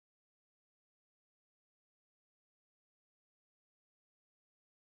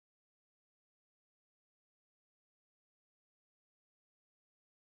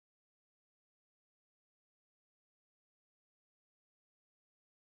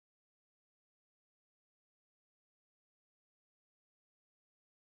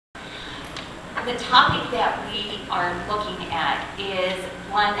The topic that we are looking at is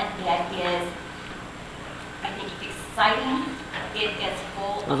one that is, I think, exciting. It is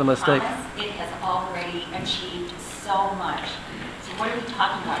full of promise. It has already achieved so much. So what are we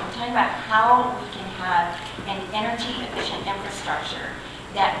talking about? We're talking about how we can have an energy-efficient infrastructure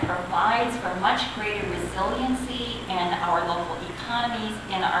that provides for much greater resiliency in our local economies,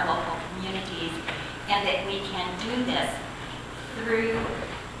 in our local communities, and that we can do this through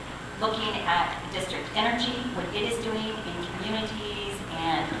looking at district energy, what it is doing in communities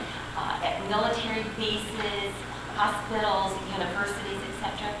and at military bases, hospitals, universities,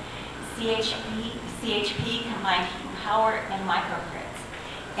 etc. CHP, combined heat and power, and microgrids.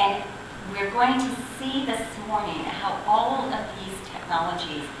 And we're going to see this morning how all of these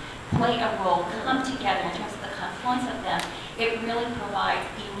technologies play a role, come together in terms of the confluence of them. It really provides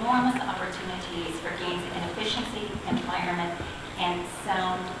enormous opportunities for gains in efficiency, environment, and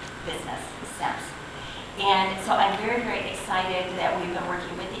sound business sense. And so I'm very, very excited that we've been working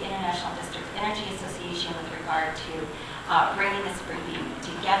with the International District Energy Association with regard to bringing this briefing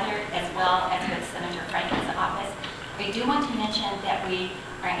together, as well as with Senator Franken's office. I do want to mention that we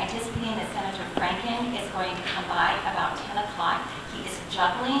are anticipating that Senator Franken is going to come by about 10 o'clock. He is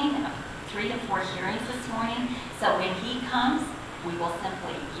juggling 3 to 4 hearings this morning, so when he comes, we will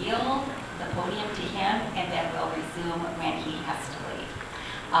simply yield the podium to him, and then we'll resume when he has to leave.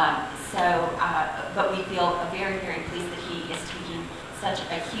 But we feel very, very pleased that he is taking such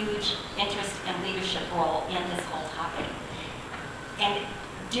a huge interest and leadership role in this whole topic. And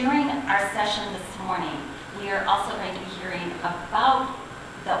during our session this morning, we are also going to be hearing about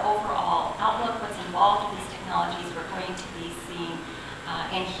the overall outlook, what's involved in these technologies. We're going to be seeing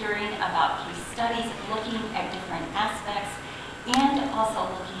and hearing about case studies, looking at different aspects, and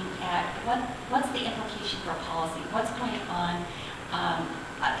also looking at what's the implication for policy, what's going on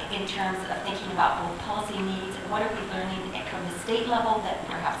in terms of thinking about both policy needs, and what are we learning from the state level that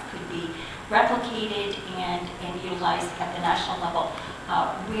perhaps could be replicated and utilized at the national level.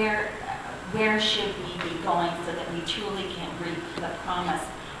 Where should we be going so that we truly can reap the promise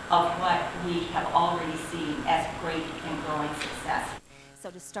of what we have already seen as great and growing success? So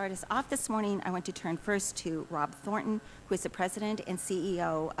to start us off this morning, I want to turn first to Rob Thornton, who is the president and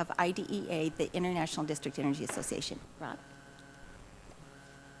CEO of IDEA, the International District Energy Association. Rob.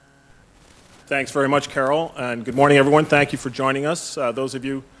 Thanks very much, Carol, and good morning, everyone. Thank you for joining us. Those of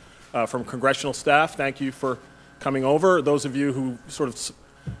you from congressional staff, thank you for coming over. Those of you who sort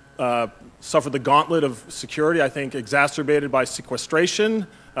of suffered the gauntlet of security, I think exacerbated by sequestration,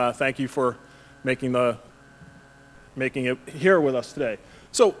 thank you for making it here with us today.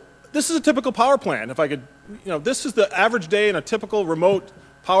 So this is a typical power plant. If I could, this is the average day in a typical remote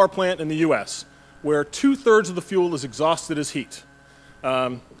power plant in the U.S., where 2/3 of the fuel is exhausted as heat.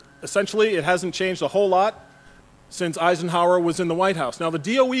 Essentially, it hasn't changed a whole lot since Eisenhower was in the White House. Now, the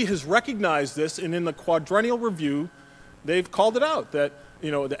DOE has recognized this, and in the quadrennial review, they've called it out that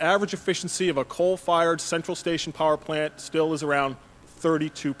the average efficiency of a coal-fired central station power plant still is around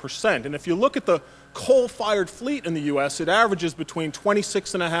 32%. And if you look at the coal-fired fleet in the U.S., it averages between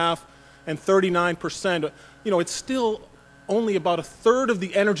 26.5% and 39%. It's still only about 1/3 of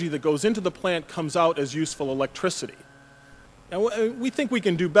the energy that goes into the plant comes out as useful electricity. And we think we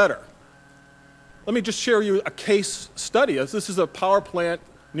can do better. Let me just share you a case study. This is a power plant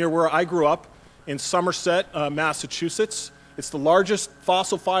near where I grew up in Somerset, Massachusetts. It's the largest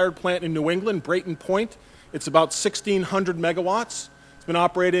fossil-fired plant in New England, Brayton Point. It's about 1,600 megawatts. It's been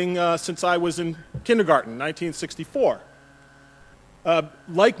operating since I was in kindergarten, 1964.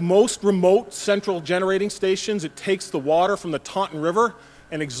 Like most remote central generating stations, it takes the water from the Thornton River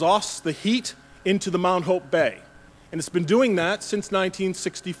and exhausts the heat into the Mount Hope Bay. And it's been doing that since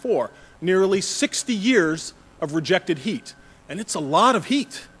 1964, nearly 60 years of rejected heat. And it's a lot of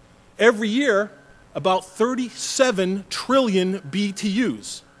heat. Every year, about 37 trillion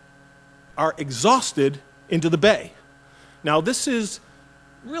BTUs are exhausted into the bay. Now, this is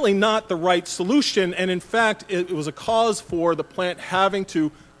really not the right solution, and in fact, it was a cause for the plant having to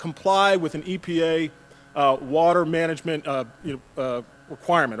comply with an EPA water management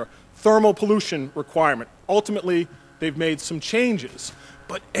requirement, or thermal pollution requirement. Ultimately, they've made some changes.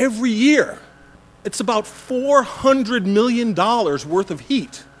 But every year, it's about $400 million worth of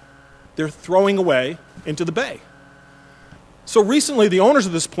heat they're throwing away into the bay. So recently, the owners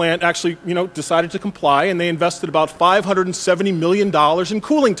of this plant actually, decided to comply, and they invested about $570 million in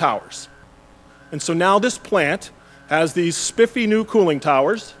cooling towers. And so now this plant has these spiffy new cooling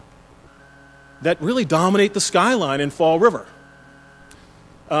towers that really dominate the skyline in Fall River.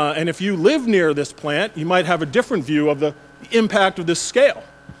 And if you live near this plant, you might have a different view of the impact of this scale.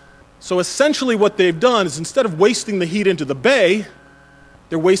 So essentially what they've done is instead of wasting the heat into the bay,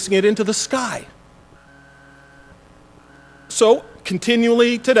 they're wasting it into the sky. So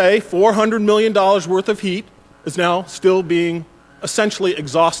continually today, $400 million worth of heat is now still being essentially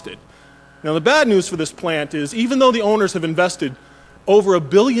exhausted. Now the bad news for this plant is even though the owners have invested over $1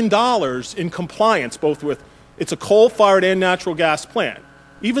 billion in compliance, both with, it's a coal-fired and natural gas plant,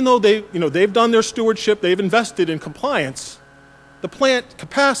 even though they've done their stewardship, they've invested in compliance, the plant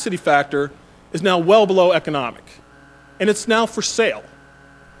capacity factor is now well below economic, and it's now for sale.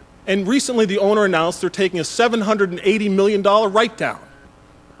 And recently the owner announced they're taking a $780 million write-down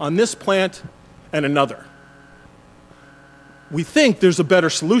on this plant and another. We think there's a better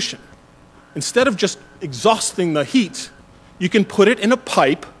solution. Instead of just exhausting the heat, you can put it in a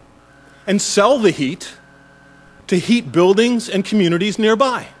pipe and sell the heat to heat buildings and communities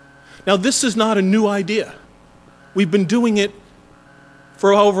nearby. Now this is not a new idea. We've been doing it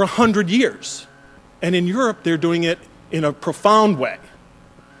for over 100 years. And in Europe, they're doing it in a profound way.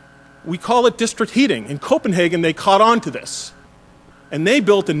 We call it district heating. In Copenhagen, they caught on to this. And they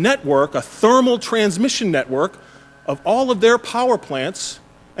built a network, a thermal transmission network, of all of their power plants,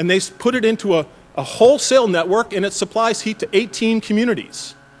 and they put it into a wholesale network, and it supplies heat to 18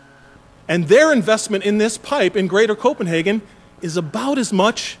 communities. And their investment in this pipe in Greater Copenhagen is about as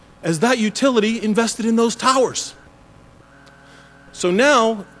much as that utility invested in those towers. So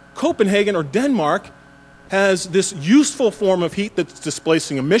now, Copenhagen, or Denmark, has this useful form of heat that's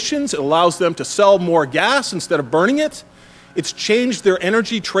displacing emissions. It allows them to sell more gas instead of burning it. It's changed their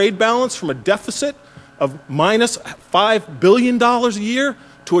energy trade balance from a deficit of minus $5 billion a year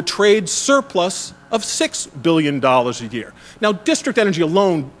to a trade surplus of $6 billion a year. Now, district energy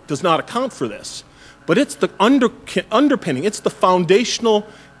alone does not account for this, but it's the underpinning, it's the foundational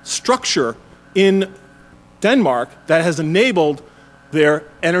structure in Denmark that has enabled their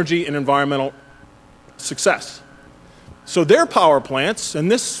energy and environmental success. So their power plants, and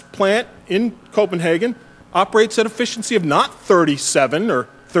this plant in Copenhagen operates at efficiency of not 37 or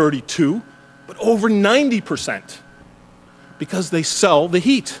 32, but over 90%, because they sell the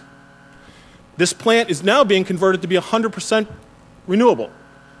heat. This plant is now being converted to be 100% renewable.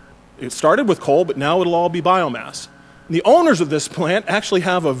 It started with coal, but now it'll all be biomass. And the owners of this plant actually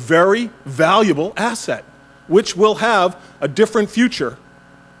have a very valuable asset, which will have a different future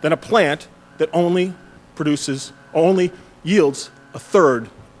than a plant that only yields a third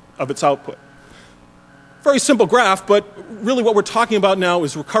of its output. Very simple graph, but really what we're talking about now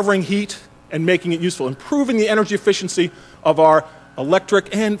is recovering heat and making it useful, improving the energy efficiency of our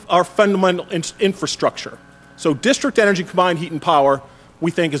electric and our fundamental infrastructure. So district energy combined heat and power,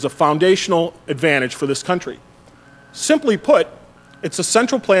 we think, is a foundational advantage for this country. Simply put, it's a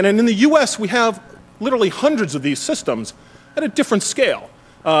central plant, and in the US we have literally hundreds of these systems at a different scale.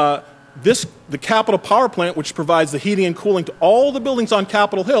 The Capitol Power Plant, which provides the heating and cooling to all the buildings on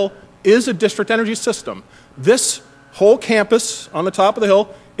Capitol Hill, is a district energy system. This whole campus on the top of the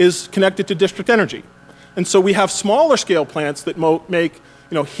hill is connected to district energy. And so we have smaller scale plants that make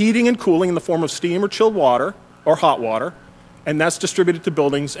heating and cooling in the form of steam or chilled water or hot water, and that's distributed to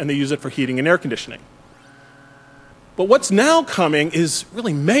buildings, and they use it for heating and air conditioning. But what's now coming is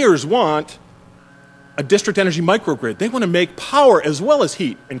really mayors want a district energy microgrid. They want to make power as well as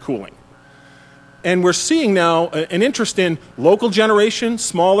heat and cooling. And we're seeing now an interest in local generation,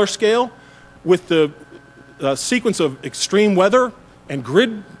 smaller scale, with the sequence of extreme weather and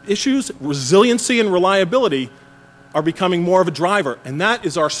grid issues. Resiliency and reliability are becoming more of a driver, and that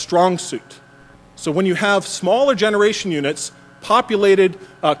is our strong suit. So when you have smaller generation units populated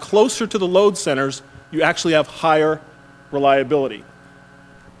closer to the load centers, you actually have higher reliability.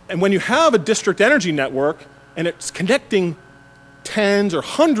 And when you have a district energy network and it's connecting tens or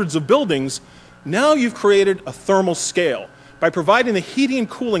hundreds of buildings, now you've created a thermal scale. By providing the heating and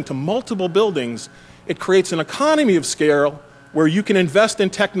cooling to multiple buildings, it creates an economy of scale where you can invest in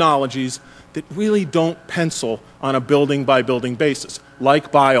technologies that really don't pencil on a building-by-building basis,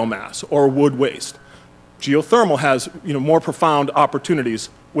 like biomass or wood waste. Geothermal has more profound opportunities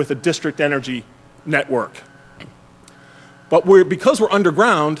with a district energy network. But because we're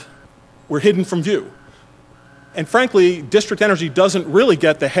underground, we're hidden from view. And frankly, district energy doesn't really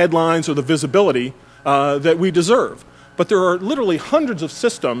get the headlines or the visibility that we deserve. But there are literally hundreds of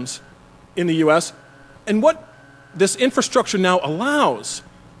systems in the US, and what this infrastructure now allows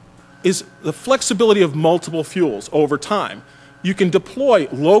is the flexibility of multiple fuels over time. You can deploy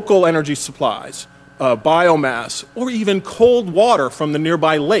local energy supplies, biomass, or even cold water from the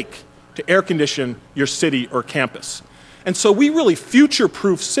nearby lake to air condition your city or campus. And so we really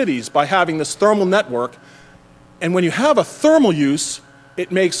future-proof cities by having this thermal network. And when you have a thermal use,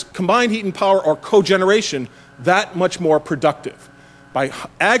 it makes combined heat and power or cogeneration that much more productive. By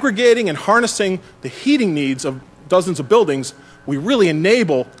aggregating and harnessing the heating needs of dozens of buildings, we really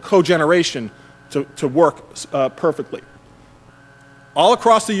enable cogeneration to work perfectly. All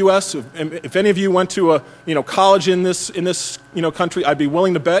across the U.S., if any of you went to a college in this country, I'd be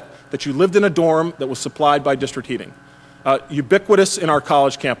willing to bet that you lived in a dorm that was supplied by district heating. Ubiquitous in our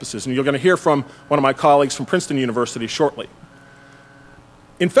college campuses, and you're going to hear from one of my colleagues from Princeton University shortly.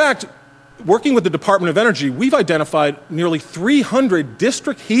 In fact, working with the Department of Energy, we've identified nearly 300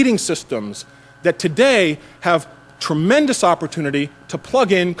 district heating systems that today have tremendous opportunity to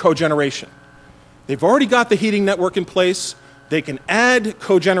plug in cogeneration. They've already got the heating network in place. They can add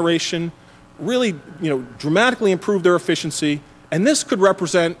cogeneration, really dramatically improve their efficiency, and this could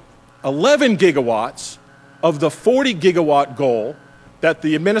represent 11 gigawatts of the 40 gigawatt goal that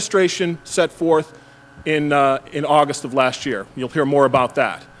the administration set forth in August of last year. You'll hear more about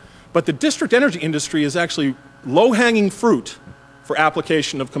that. But the district energy industry is actually low-hanging fruit for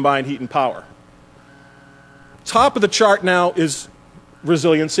application of combined heat and power. Top of the chart now is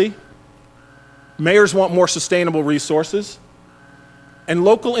resiliency. Mayors want more sustainable resources. And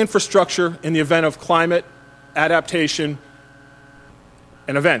local infrastructure in the event of climate adaptation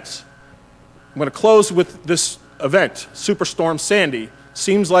and events. I'm going to close with this event, Superstorm Sandy.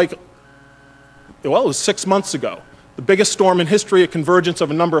 Seems like, well, it was 6 months ago. The biggest storm in history, a convergence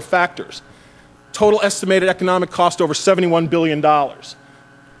of a number of factors. Total estimated economic cost over $71 billion.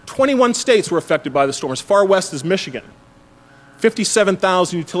 21 states were affected by the storm, as far west as Michigan.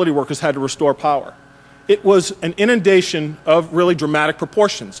 57,000 utility workers had to restore power. It was an inundation of really dramatic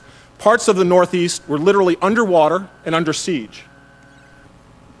proportions. Parts of the Northeast were literally underwater and under siege.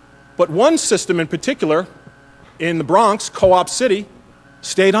 But one system in particular, in the Bronx, Co-op City,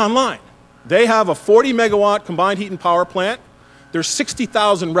 stayed online. They have a 40 megawatt combined heat and power plant. There's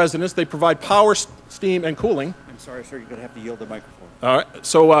 60,000 residents. They provide power, steam, and cooling. I'm sorry, sir, you're going to have to yield the microphone. All right,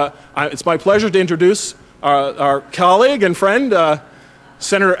 so it's my pleasure to introduce our colleague and friend,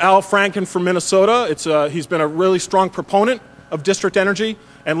 Senator Al Franken from Minnesota. He's been a really strong proponent of district energy,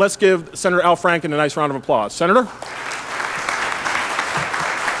 and let's give Senator Al Franken a nice round of applause. Senator?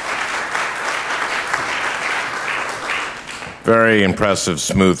 Very impressive,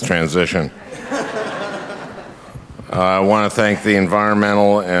 smooth transition. I want to thank the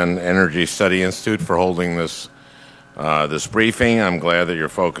Environmental and Energy Study Institute for holding this briefing. I'm glad that you're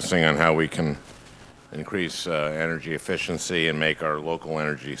focusing on how we can increase energy efficiency and make our local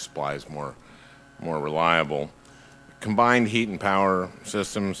energy supplies more reliable. Combined heat and power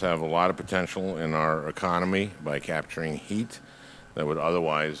systems have a lot of potential in our economy by capturing heat that would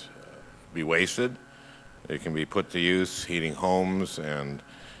otherwise be wasted. It can be put to use heating homes and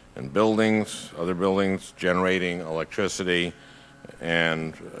buildings, other buildings, generating electricity,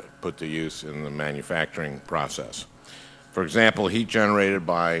 and put to use in the manufacturing process. For example, heat generated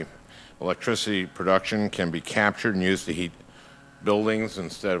by electricity production can be captured and used to heat buildings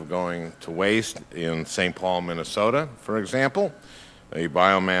instead of going to waste. In St. Paul, Minnesota, for example, a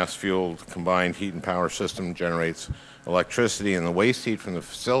biomass-fueled combined heat and power system generates electricity, and the waste heat from the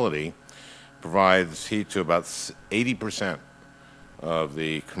facility provides heat to about 80% of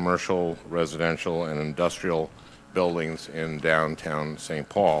the commercial, residential, and industrial buildings in downtown St.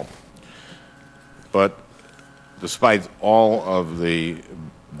 Paul. But despite all of the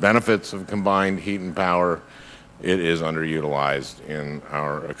benefits of combined heat and power, it is underutilized in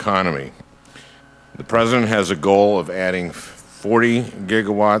our economy. The President has a goal of adding 40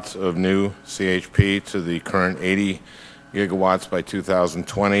 gigawatts of new CHP to the current 80 gigawatts by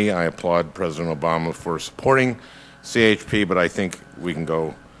 2020. I applaud President Obama for supporting CHP, but I think we can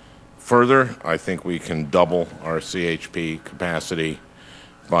go further. I think we can double our CHP capacity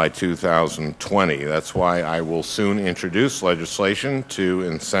by 2020. That's why I will soon introduce legislation to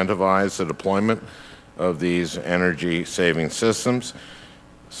incentivize the deployment of these energy-saving systems.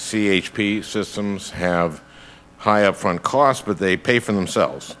 CHP systems have high upfront costs, but they pay for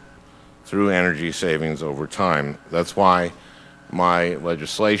themselves through energy savings over time. That's why my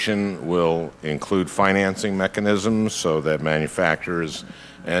legislation will include financing mechanisms so that manufacturers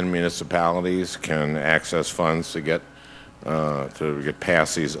and municipalities can access funds to get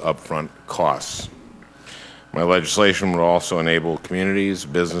past these upfront costs. My legislation would also enable communities,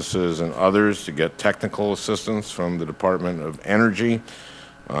 businesses, and others to get technical assistance from the Department of Energy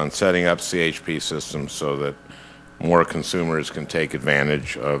on setting up CHP systems so that more consumers can take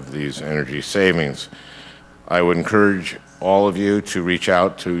advantage of these energy savings. I would encourage all of you to reach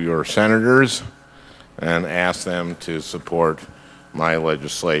out to your senators and ask them to support my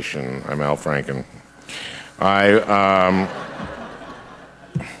legislation. I'm Al Franken.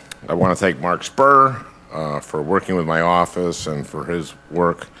 I want to thank Mark Spurr for working with my office and for his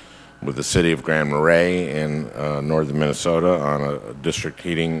work with the city of Grand Marais in northern Minnesota on a district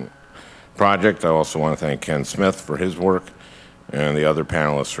heating project. I also want to thank Ken Smith for his work and the other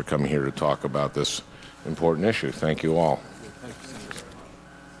panelists for coming here to talk about this important issue. Thank you all.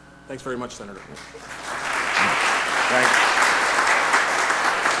 Thanks very much, Senator. Thanks.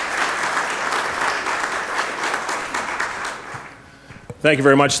 Thank you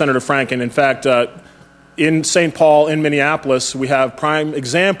very much, Senator Franken. In fact, in St. Paul, in Minneapolis, we have prime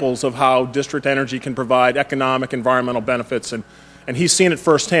examples of how district energy can provide economic, environmental benefits, and he's seen it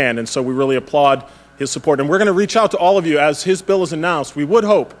firsthand, and so we really applaud his support. And we're going to reach out to all of you as his bill is announced. We would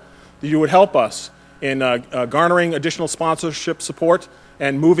hope that you would help us in garnering additional sponsorship support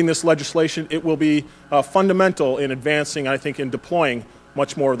and moving this legislation. It will be fundamental in advancing, I think, in deploying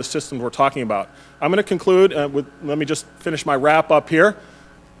much more of the systems we're talking about. I'm going to conclude let me just finish my wrap up here.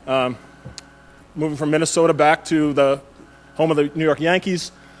 Moving from Minnesota back to the home of the New York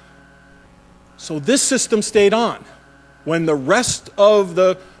Yankees. So this system stayed on when the rest of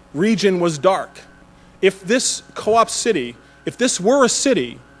the region was dark. If this co-op city, if this were a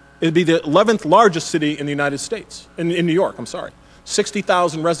city, it'd be the 11th largest city in the United States, in New York, I'm sorry,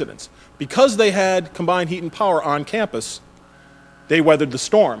 60,000 residents. Because they had combined heat and power on campus, they weathered the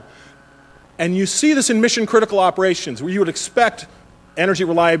storm. And you see this in mission critical operations where you would expect energy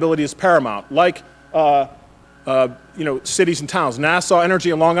reliability is paramount, like cities and towns. Nassau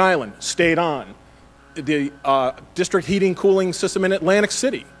Energy in Long Island stayed on. The district heating cooling system in Atlantic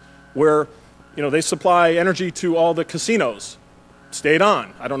City, where they supply energy to all the casinos, stayed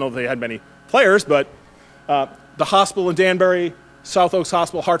on. I don't know if they had many players, but the hospital in Danbury, South Oaks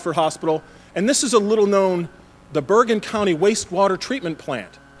Hospital, Hartford Hospital, and this is a little known, the Bergen County wastewater treatment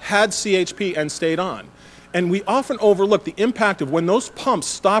plant had CHP and stayed on. And we often overlook the impact of when those pumps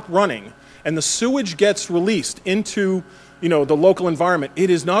stop running and the sewage gets released into the local environment. It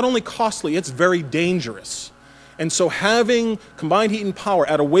is not only costly, it's very dangerous. And so having combined heat and power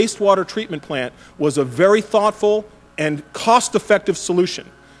at a wastewater treatment plant was a very thoughtful and cost-effective solution.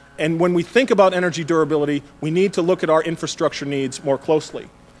 And when we think about energy durability, we need to look at our infrastructure needs more closely.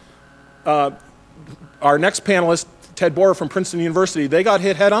 Our next panelist, Ted Borer from Princeton University, they got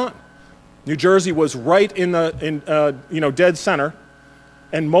hit head on. New Jersey was right in dead center,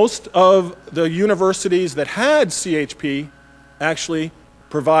 and most of the universities that had CHP actually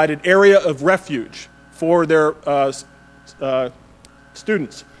provided area of refuge for their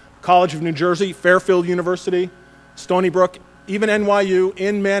students. College of New Jersey, Fairfield University, Stony Brook, even NYU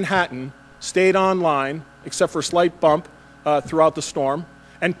in Manhattan stayed online, except for a slight bump throughout the storm,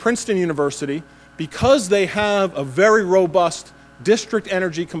 and Princeton University, because they have a very robust district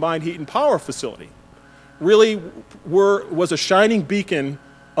energy combined heat and power facility, really was a shining beacon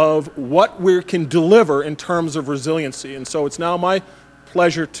of what we can deliver in terms of resiliency. And so it's now my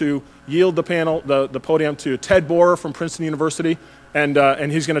pleasure to yield the podium to Ted Borer from Princeton University,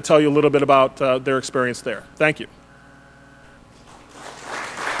 and he's going to tell you a little bit about their experience there. Thank you.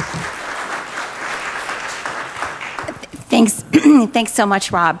 Thanks. Thanks so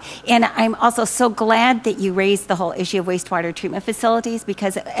much, Rob. And I'm also so glad that you raised the whole issue of wastewater treatment facilities,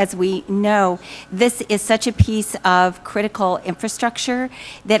 because as we know, this is such a piece of critical infrastructure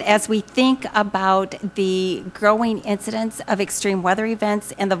that as we think about the growing incidence of extreme weather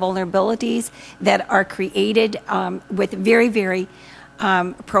events and the vulnerabilities that are created with very, very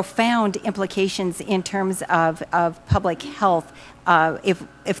profound implications in terms of public health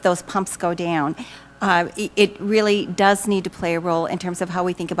if those pumps go down. It really does need to play a role in terms of how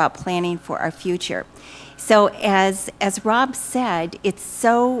we think about planning for our future. So as Rob said, it's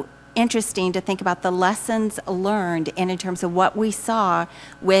so interesting to think about the lessons learned and in terms of what we saw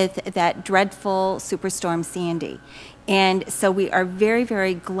with that dreadful Superstorm Sandy. And so we are very,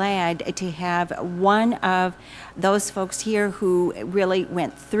 very glad to have one of those folks here who really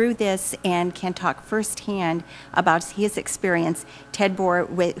went through this and can talk firsthand about his experience, Ted Borer,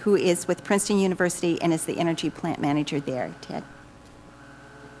 who is with Princeton University and is the energy plant manager there. Ted.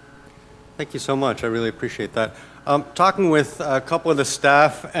 Thank you so much. I really appreciate that. Talking with a couple of the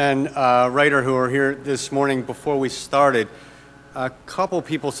staff and writer who are here this morning before we started, a couple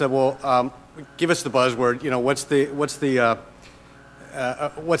people said, well, give us the buzzword. What's the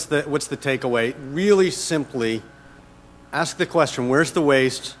takeaway? Really simply, ask the question: where's the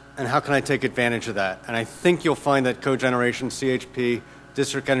waste, and how can I take advantage of that? And I think you'll find that cogeneration, CHP,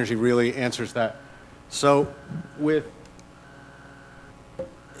 district energy really answers that. So,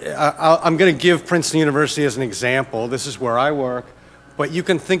 I'm going to give Princeton University as an example. This is where I work. But you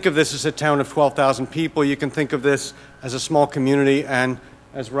can think of this as a town of 12,000 people. You can think of this as a small community, and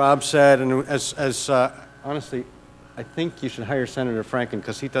as Rob said, and honestly, I think you should hire Senator Franken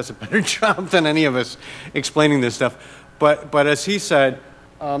because he does a better job than any of us explaining this stuff. But as he said,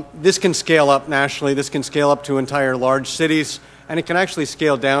 this can scale up nationally. This can scale up to entire large cities, and it can actually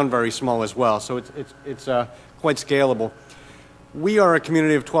scale down very small as well. So it's quite scalable. We are a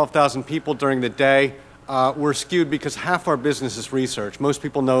community of 12,000 people during the day. We're skewed because half our business is research. Most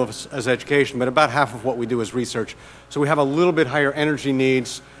people know us as education, but about half of what we do is research. So we have a little bit higher energy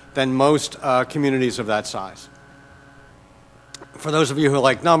needs than most communities of that size. For those of you who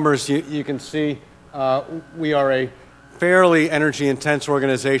like numbers, you can see we are a fairly energy-intense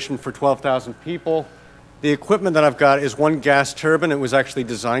organization for 12,000 people. The equipment that I've got is one gas turbine. It was actually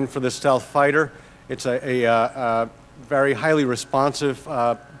designed for the stealth fighter. It's a very highly responsive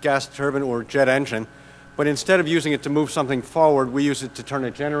gas turbine or jet engine. But instead of using it to move something forward, we use it to turn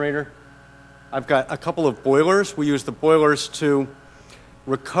a generator. I've got a couple of boilers. We use the boilers to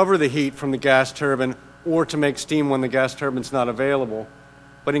recover the heat from the gas turbine or to make steam when the gas turbine's not available.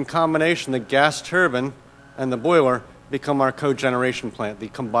 But in combination, the gas turbine and the boiler become our cogeneration plant, the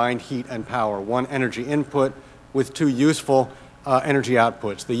combined heat and power, one energy input with two useful energy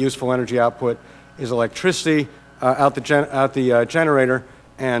outputs. The useful energy output is electricity out the generator,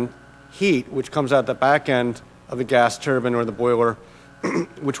 and heat, which comes out the back end of the gas turbine or the boiler,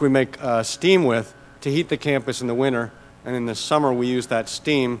 which we make steam with to heat the campus in the winter. And in the summer, we use that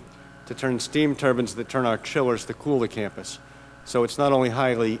steam to turn steam turbines that turn our chillers to cool the campus. So it's not only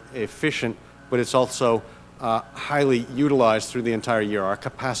highly efficient, but it's also highly utilized through the entire year. Our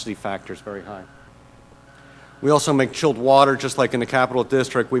capacity factor is very high. We also make chilled water, just like in the Capital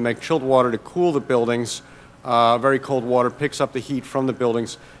District. We make chilled water to cool the buildings. Very cold water picks up the heat from the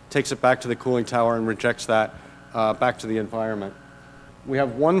buildings, takes it back to the cooling tower, and rejects that back to the environment. We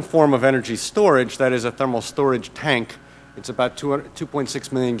have one form of energy storage, that is a thermal storage tank. It's about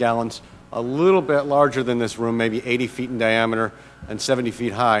 2.6 million gallons, a little bit larger than this room, maybe 80 feet in diameter and 70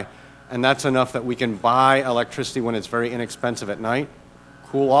 feet high. And that's enough that we can buy electricity when it's very inexpensive at night,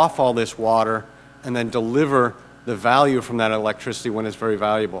 cool off all this water, and then deliver the value from that electricity when it's very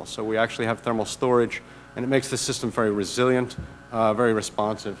valuable. So we actually have thermal storage, and it makes the system very resilient, very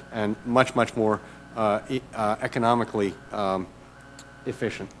responsive, and much, much more economically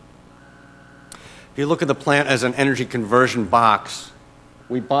efficient. If you look at the plant as an energy conversion box,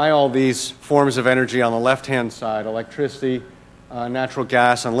 we buy all these forms of energy on the left-hand side, electricity, natural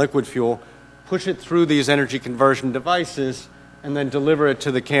gas, and liquid fuel, push it through these energy conversion devices, and then deliver it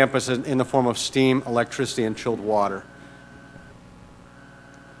to the campus in the form of steam, electricity, and chilled water.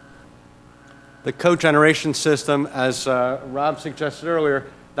 The cogeneration system, as Rob suggested earlier,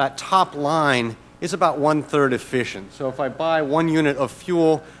 that top line is about 1/3 efficient. So if I buy 1 unit of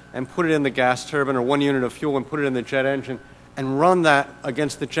fuel and put it in the gas turbine, or 1 unit of fuel and put it in the jet engine, and run that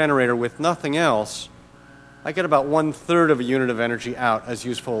against the generator with nothing else, I get about 1/3 of a unit of energy out as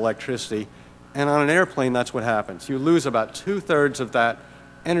useful electricity. And on an airplane, that's what happens. You lose about 2/3 of that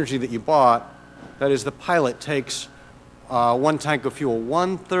energy that you bought. That is, the pilot takes 1 tank of fuel.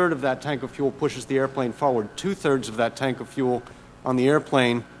 1/3 of that tank of fuel pushes the airplane forward. 2/3 of that tank of fuel on the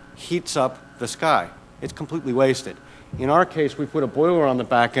airplane heats up the sky. It's completely wasted. In our case, we put a boiler on the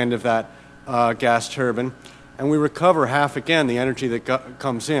back end of that gas turbine, and we recover half again the energy that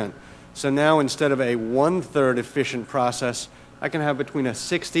comes in. So now, instead of a 1/3 efficient process, I can have between a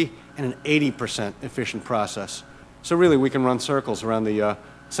 60 and an 80% efficient process. So really, we can run circles around the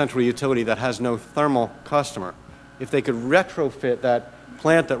central utility that has no thermal customer. If they could retrofit that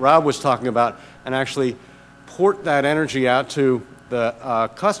plant that Rob was talking about and actually port that energy out to the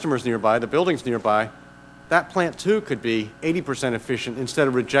customers nearby, the buildings nearby, that plant too could be 80% efficient instead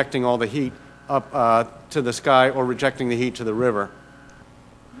of rejecting all the heat up to the sky or rejecting the heat to the river.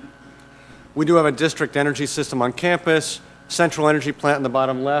 We do have a district energy system on campus, central energy plant in the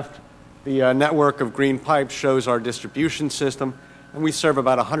bottom left. The network of green pipes shows our distribution system, and we serve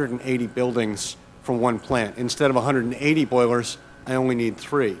about 180 buildings from one plant. Instead of 180 boilers, I only need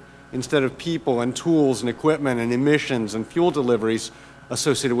 3. Instead of people and tools and equipment and emissions and fuel deliveries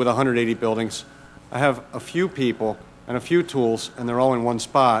associated with 180 buildings, I have a few people and a few tools, and they're all in one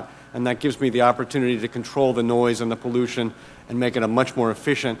spot, and that gives me the opportunity to control the noise and the pollution and make it a much more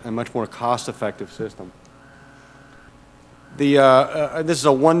efficient and much more cost-effective system. This is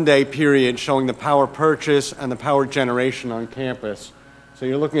a one-day period showing the power purchase and the power generation on campus. So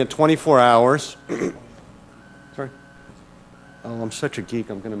you're looking at 24 hours. Sorry? Oh, I'm such a geek,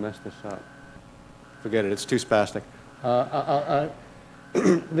 I'm going to mess this up. Forget it, it's too spastic.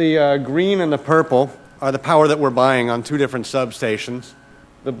 The green and the purple are the power that we're buying on 2 different substations.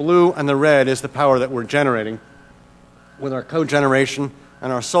 The blue and the red is the power that we're generating. With our cogeneration,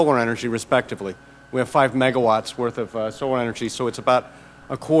 and our solar energy, respectively. We have 5 megawatts worth of solar energy, so it's about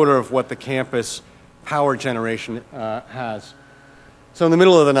a quarter of what the campus power generation has. So in the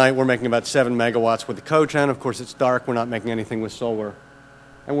middle of the night, we're making about 7 megawatts with the cogen. Of course, it's dark. We're not making anything with solar.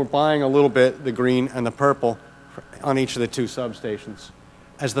 And we're buying a little bit, the green and the purple, on each of the 2 substations.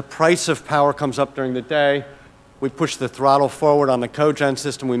 As the price of power comes up during the day, we push the throttle forward on the cogen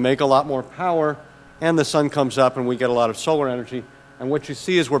system. We make a lot more power, and the sun comes up, and we get a lot of solar energy. And what you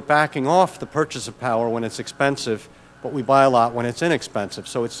see is we're backing off the purchase of power when it's expensive, but we buy a lot when it's inexpensive.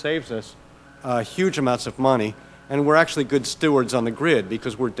 So it saves us huge amounts of money. And we're actually good stewards on the grid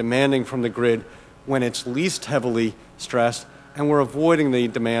because we're demanding from the grid when it's least heavily stressed, and we're avoiding the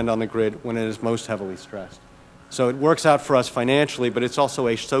demand on the grid when it is most heavily stressed. So it works out for us financially, but it's also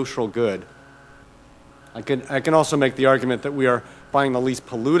a social good. I can also make the argument that we are buying the least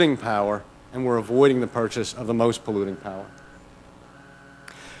polluting power, and we're avoiding the purchase of the most polluting power.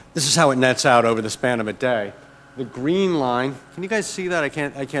 This is how it nets out over the span of a day. The green line, can you guys see that? I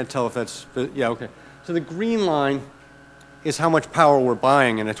can't tell if that's, yeah, okay. So the green line is how much power we're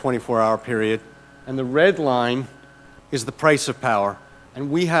buying in a 24-hour period, and the red line is the price of power. And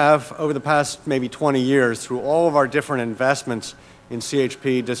we have, over the past maybe 20 years, through all of our different investments in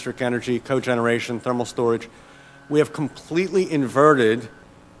CHP, district energy, cogeneration, thermal storage, we have completely inverted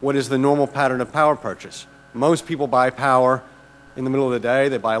what is the normal pattern of power purchase. Most people buy power in the middle of the day.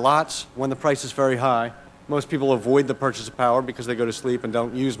 They buy lots when the price is very high. Most people avoid the purchase of power because they go to sleep and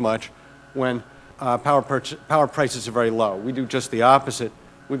don't use much when power prices are very low. We do just the opposite.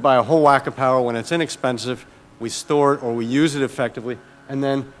 We buy a whole whack of power when it's inexpensive, we store it or we use it effectively, and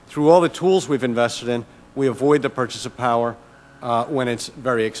then through all the tools we've invested in, we avoid the purchase of power when it's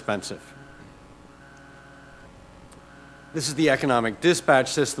very expensive. This is the economic dispatch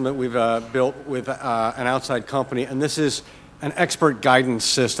system that we've built with an outside company, and this is an expert guidance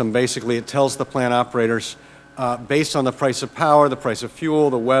system. Basically, it tells the plant operators, based on the price of power, the price of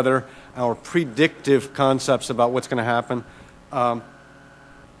fuel, the weather, our predictive concepts about what's going to happen.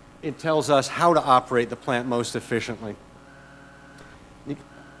 It tells us how to operate the plant most efficiently. I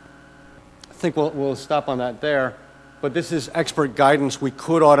think we'll stop on that there. But this is expert guidance. We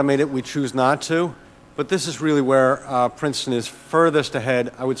could automate it. We choose not to. But this is really where Princeton is furthest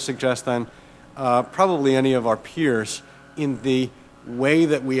ahead, I would suggest, than probably any of our peers in the way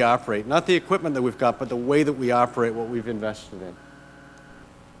that we operate. Not the equipment that we've got, but the way that we operate what we've invested in.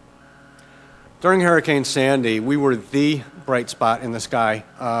 During Hurricane Sandy, we were the bright spot in the sky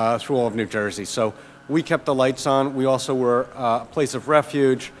through all of New Jersey. So we kept the lights on. We also were a place of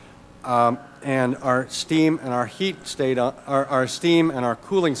refuge, and our steam and our heat stayed on. Our steam and our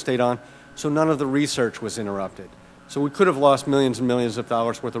cooling stayed on, so none of the research was interrupted. So we could have lost millions and millions of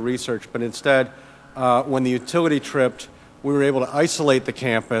dollars worth of research, but instead, when the utility tripped, we were able to isolate the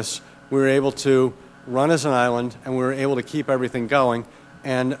campus. We were able to run as an island, and we were able to keep everything going,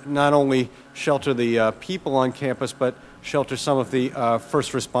 and not only shelter the people on campus, but shelter some of the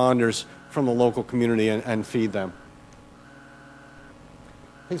first responders from the local community and feed them.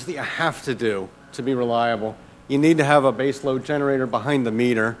 Things that you have to do to be reliable. You need to have a base load generator behind the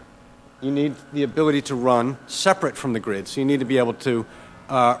meter. You need the ability to run separate from the grid. So you need to be able to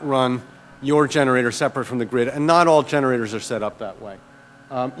run your generator separate from the grid, and not all generators are set up that way.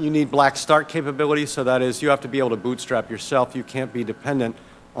 You need black start capability, so that is, you have to be able to bootstrap yourself. You can't be dependent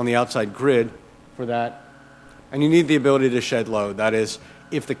on the outside grid for that. And you need the ability to shed load. That is,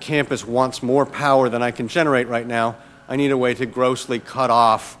 if the campus wants more power than I can generate right now, I need a way to grossly cut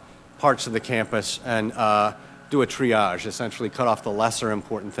off parts of the campus and do a triage, essentially cut off the lesser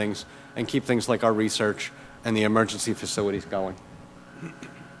important things and keep things like our research and the emergency facilities going.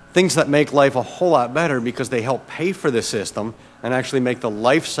 Things that make life a whole lot better because they help pay for the system and actually make the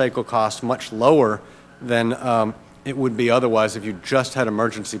life cycle cost much lower than it would be otherwise if you just had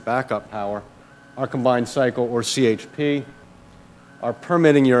emergency backup power. Our combined cycle, or CHP, are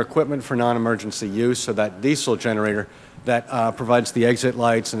permitting your equipment for non-emergency use, so that diesel generator that provides the exit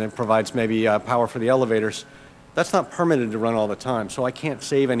lights and it provides maybe power for the elevators, that's not permitted to run all the time, so I can't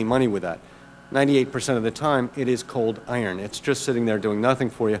save any money with that. 98% of the time, it is cold iron. It's just sitting there doing nothing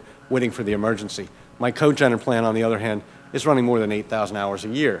for you, waiting for the emergency. My cogener plant, on the other hand, is running more than 8,000 hours a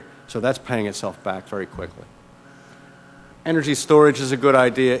year, so that's paying itself back very quickly. Energy storage is a good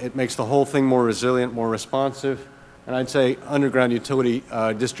idea. It makes the whole thing more resilient, more responsive, and I'd say underground utility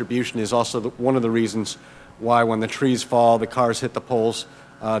distribution is also one of the reasons why when the trees fall, the cars hit the poles,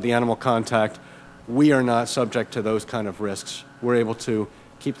 the animal contact, we are not subject to those kind of risks. We're able to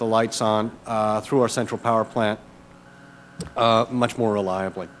keep the lights on through our central power plant much more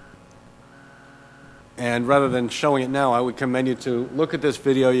reliably. And rather than showing it now, I would commend you to look at this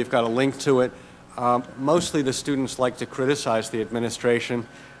video. You've got a link to it. Mostly the students like to criticize the administration.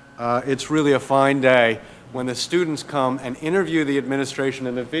 It's really a fine day when the students come and interview the administration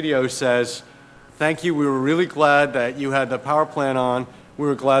and the video says, thank you, we were really glad that you had the power plant on. We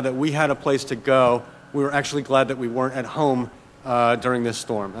were glad that we had a place to go. We were actually glad that we weren't at home during this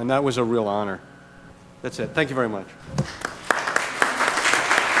storm. And that was a real honor. That's it. Thank you very much.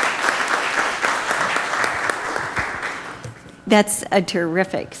 That's a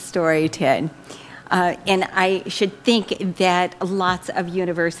terrific story, Ted. And I should think that lots of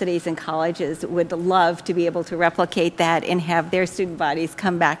universities and colleges would love to be able to replicate that and have their student bodies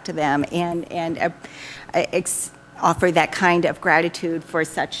come back to them and offer that kind of gratitude for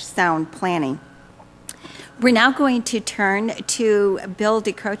such sound planning. We're now going to turn to Bill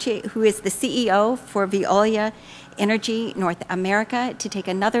DiCroce, who is the CEO for Veolia Energy North America, to take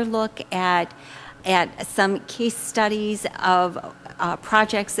another look at some case studies of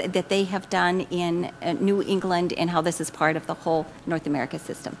projects that they have done in New England and how this is part of the whole North America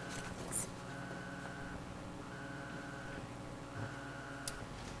system.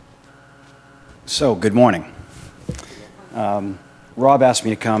 So, good morning. Rob asked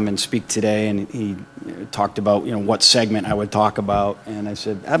me to come and speak today, and he talked about what segment I would talk about, and I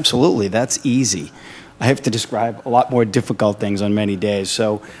said, absolutely, that's easy. I have to describe a lot more difficult things on many days.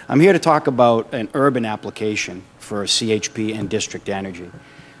 So I'm here to talk about an urban application for CHP and district energy.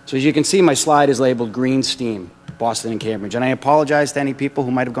 So as you can see, my slide is labeled Green Steam, Boston and Cambridge. And I apologize to any people who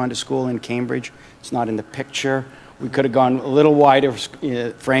might have gone to school in Cambridge. It's not in the picture. We could have gone a little wider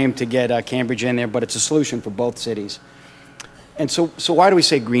frame to get Cambridge in there, but it's a solution for both cities. And so why do we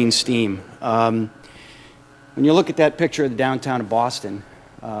say green steam? When you look at that picture of the downtown of Boston,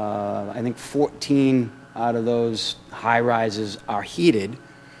 I think 14 out of those high-rises are heated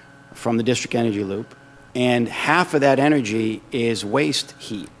from the district energy loop, and half of that energy is waste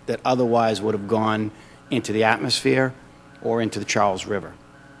heat that otherwise would have gone into the atmosphere or into the Charles River.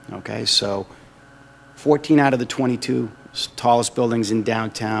 Okay, so 14 out of the 22 tallest buildings in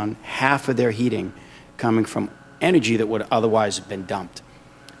downtown, half of their heating coming from energy that would otherwise have been dumped.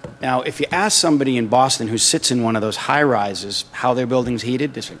 Now, if you ask somebody in Boston who sits in one of those high-rises how their building's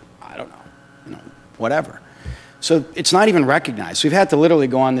heated, they say, I don't know, whatever. So it's not even recognized. So we've had to literally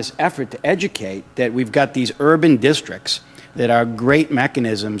go on this effort to educate that we've got these urban districts that are great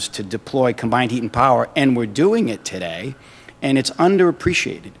mechanisms to deploy combined heat and power, and we're doing it today, and it's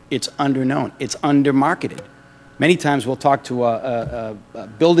underappreciated, it's underknown, it's undermarketed. Many times we'll talk to a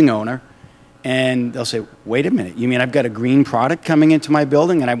building owner, and they'll say, wait a minute, you mean I've got a green product coming into my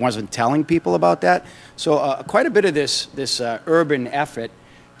building and I wasn't telling people about that? So quite a bit of this urban effort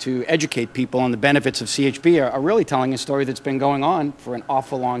to educate people on the benefits of CHP are really telling a story that's been going on for an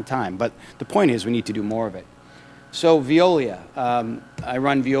awful long time. But the point is we need to do more of it. So Veolia, I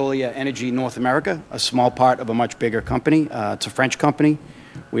run Veolia Energy North America, a small part of a much bigger company. It's a French company.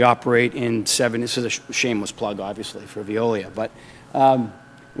 We operate in this is a shameless plug obviously for Veolia, but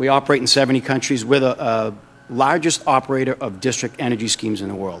we operate in 70 countries. We're the largest operator of district energy schemes in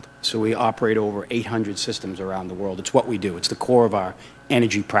the world. So we operate over 800 systems around the world. It's what we do. It's the core of our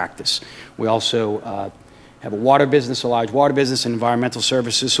energy practice. We also have a water business, a large water business, and environmental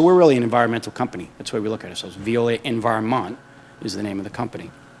services. So we're really an environmental company. That's why we look at ourselves. Veolia Environment is the name of the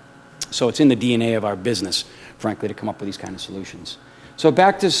company. So it's in the DNA of our business, frankly, to come up with these kind of solutions. So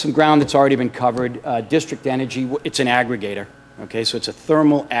back to some ground that's already been covered. District energy, it's an aggregator. Okay, so it's a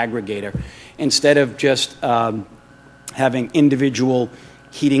thermal aggregator. Instead of just having individual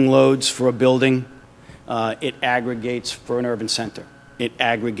heating loads for a building, it aggregates for an urban center. It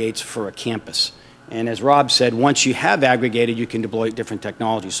aggregates for a campus. And as Rob said, once you have aggregated, you can deploy different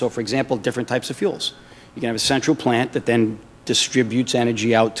technologies. So for example, different types of fuels. You can have a central plant that then distributes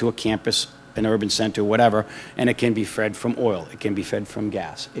energy out to a campus, an urban center, whatever, and it can be fed from oil. It can be fed from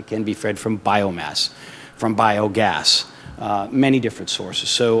gas. It can be fed from biomass, from biogas. Many different sources.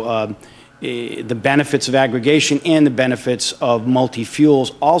 So the benefits of aggregation and the benefits of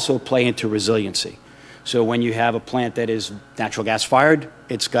multi-fuels also play into resiliency. So when you have a plant that is natural gas fired,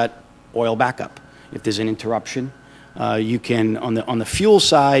 it's got oil backup. If there's an interruption, you can, on the fuel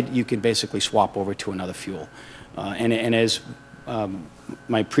side, you can basically swap over to another fuel. And as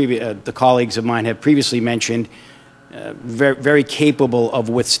the colleagues of mine have previously mentioned, very, very capable of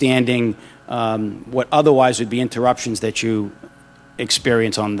withstanding what otherwise would be interruptions that you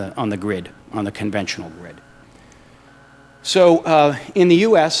experience on the grid, on the conventional grid. So in the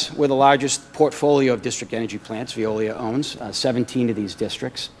U.S., we're the largest portfolio of district energy plants. Veolia owns 17 of these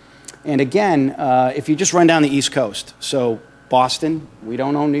districts. And again, if you just run down the East Coast, so Boston, we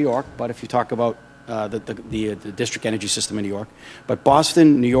don't own New York, but if you talk about the district energy system in New York, but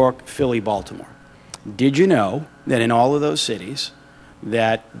Boston, New York, Philly, Baltimore. Did you know that in all of those cities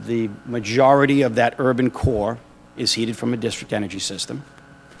that the majority of that urban core is heated from a district energy system?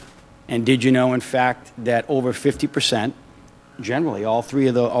 And did you know, in fact, that over 50%, generally all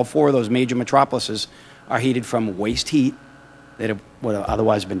four of those major metropolises are heated from waste heat that would have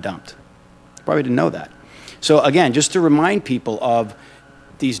otherwise been dumped? Probably didn't know that. So again, just to remind people of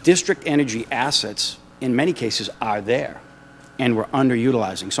these district energy assets, in many cases, are there, and we're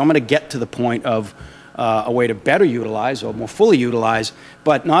underutilizing. So I'm going to get to the point of a way to better utilize or more fully utilize,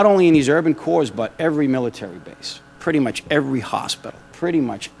 but not only in these urban cores, but every military base, pretty much every hospital, pretty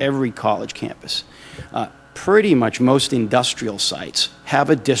much every college campus, pretty much most industrial sites have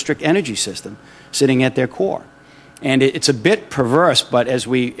a district energy system sitting at their core. And it's a bit perverse, but as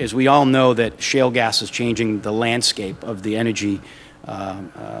we all know that shale gas is changing the landscape of the energy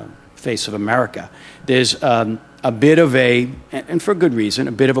face of America, there's a bit of a, and for good reason,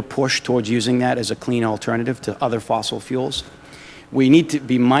 a bit of a push towards using that as a clean alternative to other fossil fuels. We need to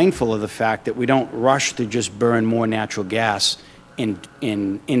be mindful of the fact that we don't rush to just burn more natural gas in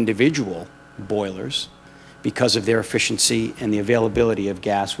individual boilers because of their efficiency and the availability of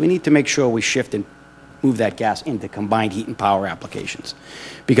gas. We need to make sure we shift and move that gas into combined heat and power applications,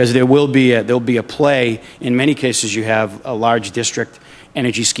 because there'll be a play. In many cases, you have a large district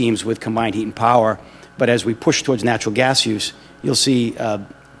energy schemes with combined heat and power, but as we push towards natural gas use, you'll see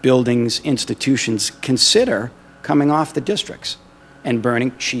buildings, institutions consider coming off the districts and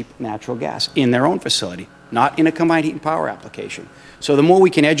burning cheap natural gas in their own facility, not in a combined heat and power application. So the more we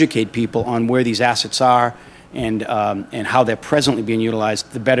can educate people on where these assets are and how they're presently being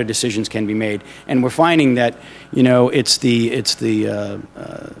utilized, the better decisions can be made. And we're finding that, you know, it's the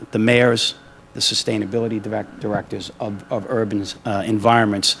mayors, the sustainability directors of urban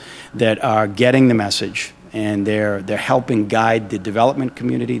environments that are getting the message, and they're helping guide the development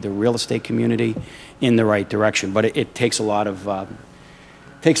community, the real estate community, in the right direction. But it takes a lot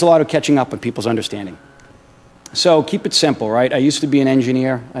of catching up with people's understanding. So keep it simple, right? I used to be an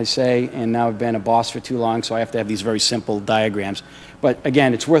engineer, I say, and now I've been a boss for too long, so I have to have these very simple diagrams. But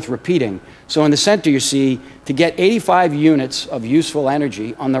again, it's worth repeating. So in the center, you see, to get 85 units of useful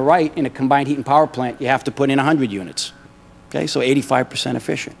energy, on the right, in a combined heat and power plant, you have to put in 100 units. Okay, so 85%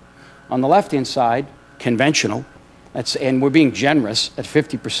 efficient. On the left-hand side, conventional, and we're being generous at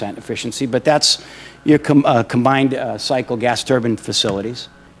 50% efficiency, but that's your combined cycle gas turbine facilities.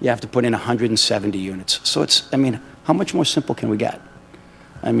 You have to put in 170 units. So it's, I mean, how much more simple can we get?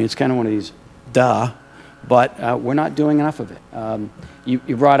 I mean, it's kind of one of these, duh, but we're not doing enough of it.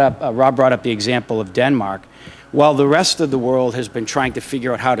 You brought up, Rob brought up the example of Denmark. While the rest of the world has been trying to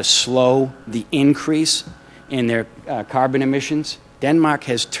figure out how to slow the increase in their carbon emissions, Denmark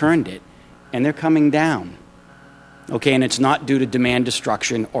has turned it, and they're coming down. Okay, and it's not due to demand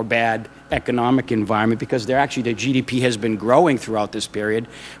destruction or bad economic environment, because their GDP has been growing throughout this period,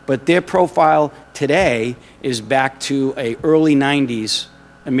 but their profile today is back to a early 90s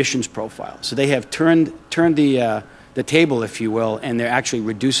emissions profile. So they have turned the table, if you will, and they're actually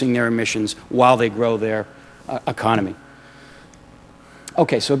reducing their emissions while they grow their economy.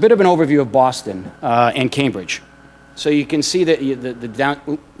 Okay, so a bit of an overview of Boston and Cambridge. So you can see that the down.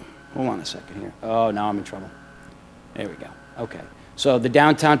 Oops, hold on a second here. Oh, now I'm in trouble. There we go. Okay. So the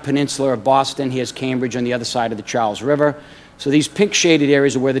downtown peninsula of Boston, here's Cambridge on the other side of the Charles River. So these pink shaded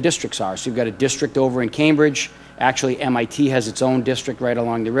areas are where the districts are. So you've got a district over in Cambridge. Actually, MIT has its own district right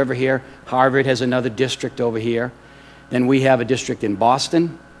along the river here. Harvard has another district over here. Then we have a district in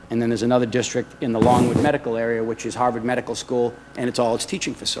Boston, and then there's another district in the Longwood Medical area, which is Harvard Medical School, and it's all its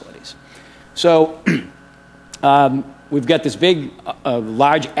teaching facilities. So we've got this big,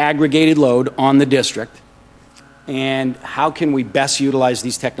 large aggregated load on the district. And how can we best utilize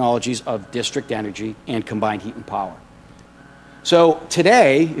these technologies of district energy and combined heat and power? So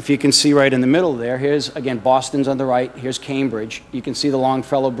today, if you can see right in the middle there, here's, again, Boston's on the right, here's Cambridge. You can see the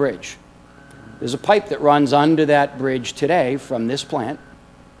Longfellow Bridge. There's a pipe that runs under that bridge today from this plant,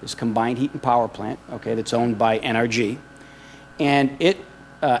 this combined heat and power plant, okay, that's owned by NRG. And it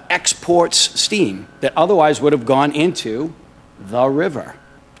exports steam that otherwise would have gone into the river,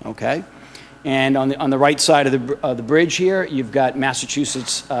 okay? And on the right side of the bridge here, you've got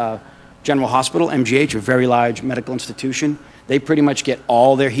Massachusetts General Hospital, MGH, a very large medical institution. They pretty much get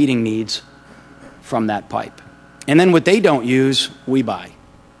all their heating needs from that pipe. And then what they don't use, we buy,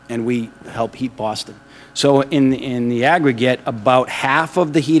 and we help heat Boston. So in the aggregate, about half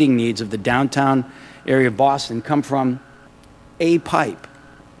of the heating needs of the downtown area of Boston come from a pipe,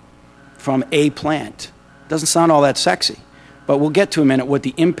 from a plant. Doesn't sound all that sexy. but we'll get to in a minute what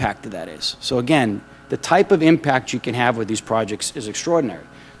the impact of that is. So again, the type of impact you can have with these projects is extraordinary.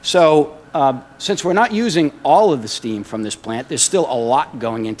 So since we're not using all of the steam from this plant, there's still a lot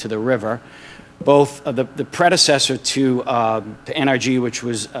going into the river. Both the predecessor to NRG, which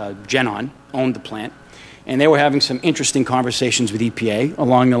was GenOn, owned the plant, and they were having some interesting conversations with EPA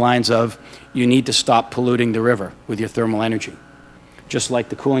along the lines of, you need to stop polluting the river with your thermal energy, just like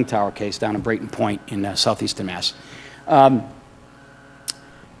the cooling tower case down in Brayton Point in southeastern Mass.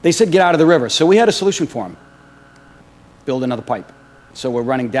 They said, get out of the river. So we had a solution for them. Build another pipe. So we're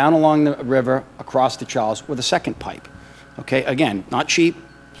running down along the river across the Charles with a second pipe. Okay, again, not cheap,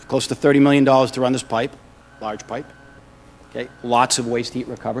 close to $30 million to run this pipe, large pipe. Okay, lots of waste heat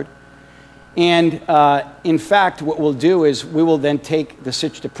recovered. And in fact, what we'll do is we will then take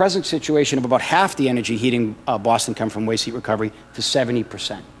the present situation of about half the energy heating Boston come from waste heat recovery to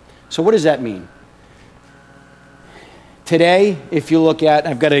 70%. So what does that mean? Today, if you look at,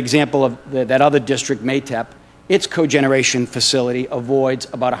 I've got an example of that other district, Maytep, its cogeneration facility avoids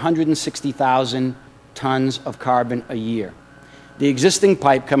about 160,000 tons of carbon a year. The existing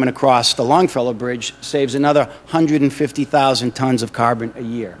pipe coming across the Longfellow Bridge saves another 150,000 tons of carbon a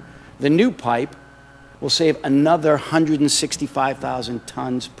year. The new pipe will save another 165,000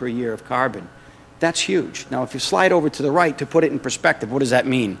 tons per year of carbon. That's huge. Now, if you slide over to the right to put it in perspective, what does that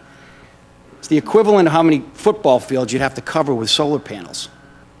mean? It's the equivalent of how many football fields you'd have to cover with solar panels.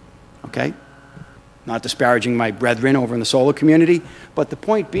 Okay? Not disparaging my brethren over in the solar community, but the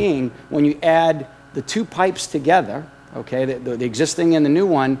point being, when you add the two pipes together, okay, the existing and the new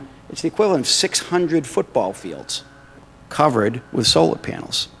one, it's the equivalent of 600 football fields covered with solar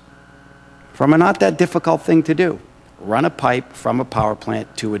panels. From a not that difficult thing to do. Run a pipe from a power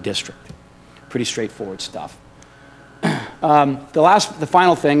plant to a district. Pretty straightforward stuff. The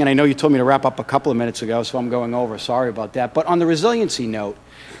final thing, and I know you told me to wrap up a couple of minutes ago, so I'm going over, sorry about that, but on the resiliency note,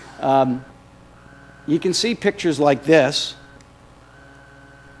 you can see pictures like this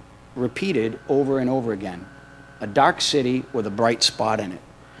repeated over and over again. A dark city with a bright spot in it.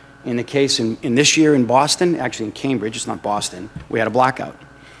 In the case in this year in Boston, actually in Cambridge, it's not Boston, we had a blackout.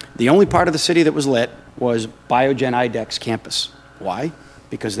 The only part of the city that was lit was Biogen IDEX campus. Why?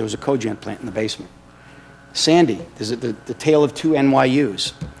 Because there was a cogen plant in the basement. Sandy, there's the tale of two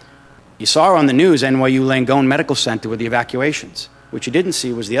NYUs. You saw on the news NYU Langone Medical Center with the evacuations. What you didn't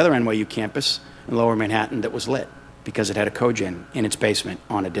see was the other NYU campus in Lower Manhattan that was lit because it had a cogen in its basement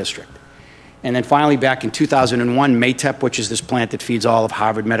on a district. And then finally, back in 2001, Maytep, which is this plant that feeds all of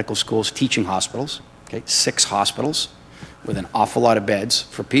Harvard Medical School's teaching hospitals, okay, 6 hospitals with an awful lot of beds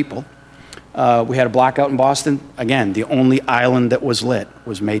for people. We had a blackout in Boston. Again, the only island that was lit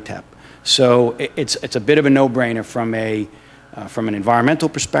was Maytep. So it's a bit of a no-brainer from an environmental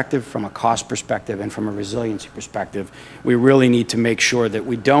perspective, from a cost perspective, and from a resiliency perspective. We really need to make sure that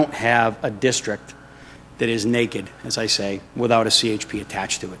we don't have a district that is naked, as I say, without a CHP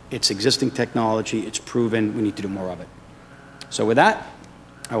attached to it. It's existing technology. It's proven. We need to do more of it. So with that,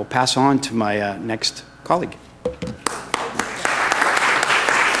 I will pass on to my next colleague.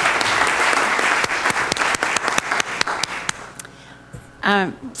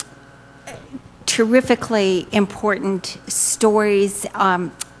 Terrifically important stories,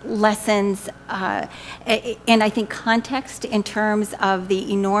 lessons, and I think context in terms of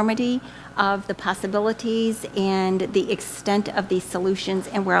the enormity of the possibilities and the extent of these solutions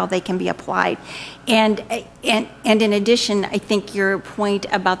and where all they can be applied. And in addition, I think your point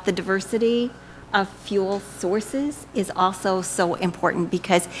about the diversity of fuel sources is also so important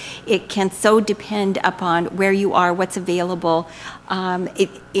because it can so depend upon where you are, what's available,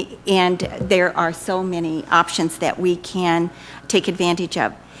 and there are so many options that we can take advantage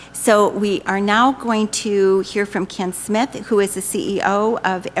of. So we are now going to hear from Ken Smith, who is the CEO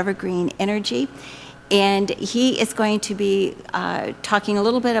of Evergreen Energy. And he is going to be talking a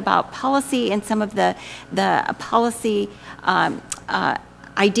little bit about policy and some of the policy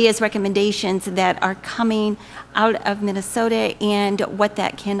ideas, recommendations that are coming out of Minnesota and what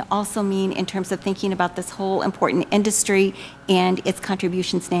that can also mean in terms of thinking about this whole important industry and its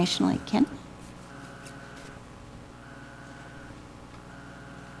contributions nationally. Ken?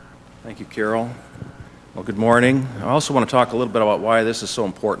 Thank you, Carol. Well, good morning. I also want to talk a little bit about why this is so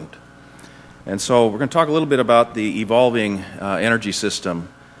important. And so we're going to talk a little bit about the evolving energy system.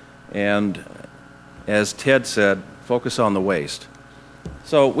 And as Ted said, focus on the waste.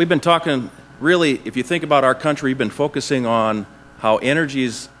 So we've been talking, really, if you think about our country, we've been focusing on how energy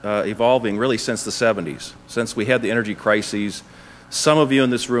is evolving really since the 70s, since we had the energy crises. Some of you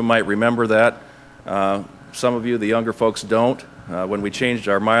in this room might remember that. Some of you, the younger folks, don't. When we changed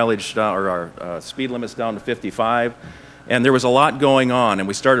our mileage down, or our speed limits down to 55, And there was a lot going on, and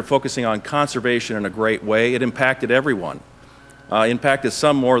we started focusing on conservation in a great way. It impacted everyone. Impacted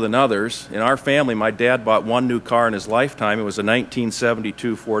some more than others. In our family, my dad bought one new car in his lifetime. It was a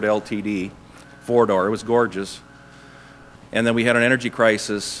 1972 Ford LTD, four-door. It was gorgeous. And then we had an energy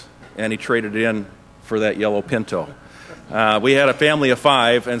crisis, and he traded it in for that yellow Pinto. We had a family of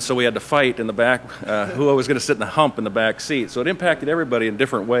 5, and so we had to fight in the back who was going to sit in the hump in the back seat. So it impacted everybody in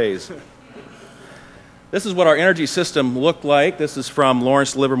different ways. This is what our energy system looked like. This is from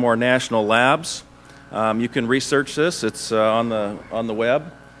Lawrence Livermore National Labs. You can research this. It's on the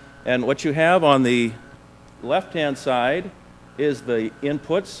web. And what you have on the left-hand side is the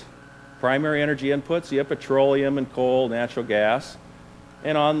inputs, primary energy inputs. You have petroleum and coal, natural gas.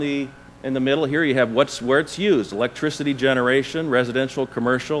 And in the middle here you have where it's used: electricity generation, residential,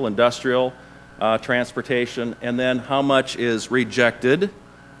 commercial, industrial, transportation, and then how much is rejected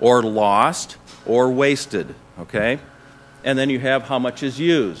or lost or wasted, okay? And then you have how much is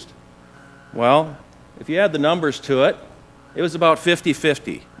used. Well, if you add the numbers to it, it was about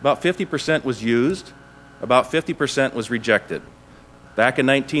 50-50. About 50% was used, about 50% was rejected. Back in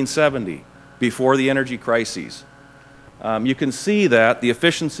 1970, before the energy crises. You can see that the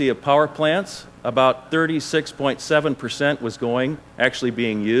efficiency of power plants, about 36.7% was actually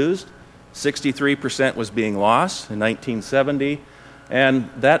being used. 63% was being lost in 1970. And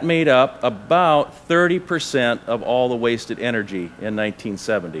that made up about 30% of all the wasted energy in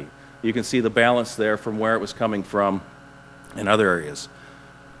 1970. You can see the balance there from where it was coming from in other areas.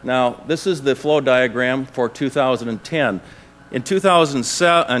 Now, this is the flow diagram for 2010. In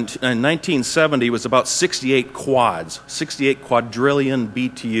 1970, it was about 68 quadrillion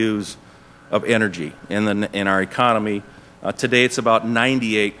BTUs of energy in our economy. Today, it's about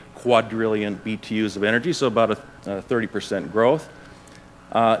 98 quadrillion BTUs of energy, so about a 30% growth.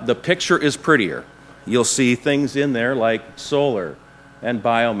 The picture is prettier. You'll see things in there like solar and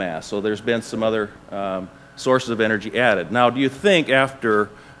biomass, so there's been some other sources of energy added. Now, do you think after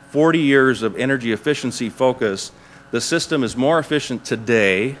 40 years of energy efficiency focus, the system is more efficient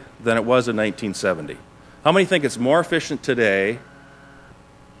today than it was in 1970? How many think it's more efficient today?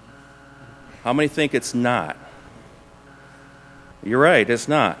 How many think it's not? You're right, it's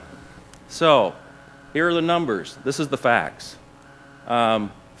not. So, here are the numbers. This is the facts.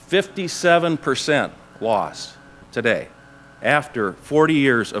 57% lost today after 40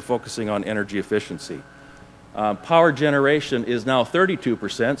 years of focusing on energy efficiency. Power generation is now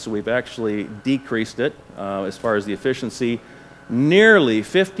 32%, so we've actually decreased it as far as the efficiency. Nearly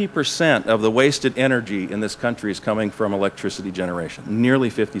 50% of the wasted energy in this country is coming from electricity generation. Nearly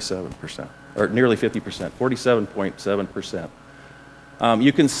 57%, or nearly 50%, 47.7%.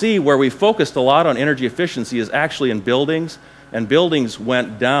 You can see where we focused a lot on energy efficiency is actually in buildings, and buildings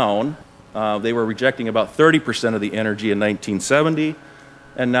went down. They were rejecting about 30% of the energy in 1970.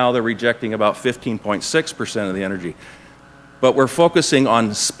 And now they're rejecting about 15.6% of the energy. But we're focusing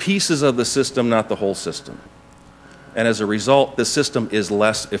on pieces of the system, not the whole system. And as a result, the system is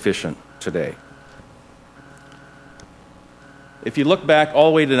less efficient today. If you look back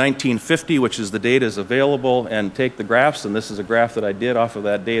all the way to 1950, which is the data is available, and take the graphs, and this is a graph that I did off of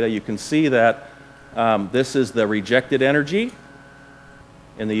that data, you can see that this is the rejected energy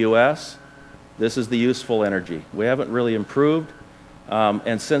in the U.S. This is the useful energy. We haven't really improved.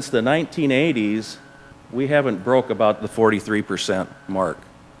 And since the 1980s, we haven't broke about the 43% mark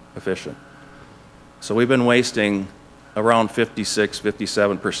efficient. So we've been wasting around 56,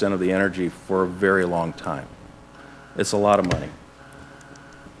 57% of the energy for a very long time. It's a lot of money.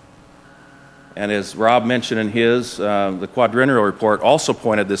 And as Rob mentioned in his, the quadrennial report also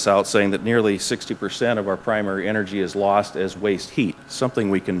pointed this out, saying that nearly 60% of our primary energy is lost as waste heat, something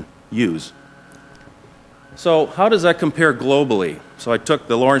we can use. So how does that compare globally? So I took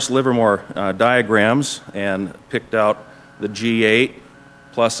the Lawrence Livermore diagrams and picked out the G8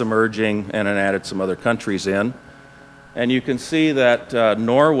 plus emerging and then added some other countries in. And you can see that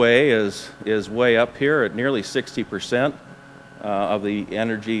Norway is way up here at nearly 60% of the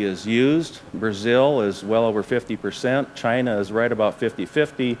energy is used. Brazil is well over 50%. China is right about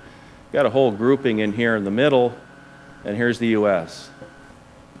 50-50. Got a whole grouping in here in the middle. And here's the U.S.,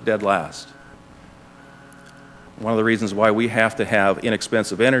 dead last. One of the reasons why we have to have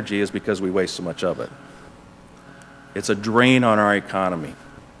inexpensive energy is because we waste so much of it. It's a drain on our economy.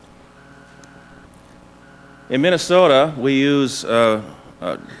 In Minnesota, we use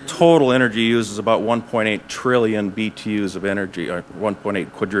total energy use is about 1.8 trillion BTUs of energy, or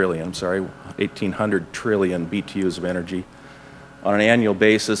 1.8 quadrillion, I'm sorry, 1,800 trillion BTUs of energy on an annual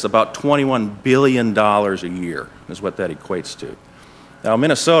basis. About $21 billion a year is what that equates to. Now, in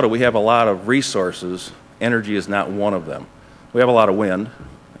Minnesota, we have a lot of resources energy is not one of them. We have a lot of wind,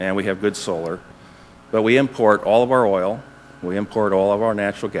 and we have good solar, but we import all of our oil, we import all of our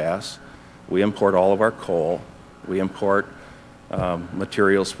natural gas, we import all of our coal, we import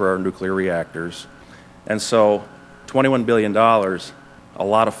materials for our nuclear reactors. And so $21 billion, a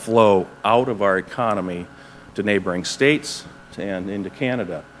lot of flow out of our economy to neighboring states and into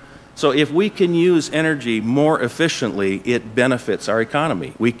Canada. So if we can use energy more efficiently, it benefits our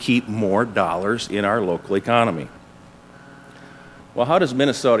economy. We keep more dollars in our local economy. Well, how does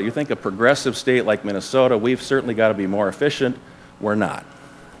Minnesota, you think a progressive state like Minnesota, we've certainly got to be more efficient. We're not.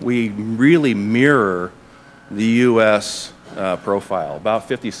 We really mirror the U.S. Profile. About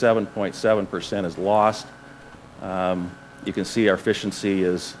 57.7% is lost. You can see our efficiency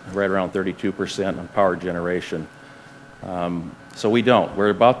is right around 32% on power generation. So we don't. We're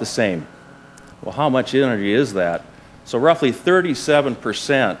about the same. Well, how much energy is that? So roughly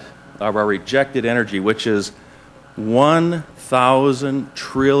 37% of our rejected energy, which is 1,000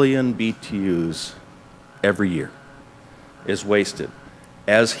 trillion BTUs every year, is wasted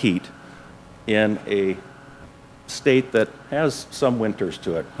as heat in a state that has some winters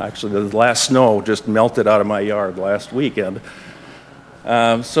to it. Actually, the last snow just melted out of my yard last weekend.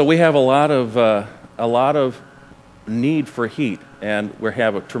 So we have a lot of need for heat, and we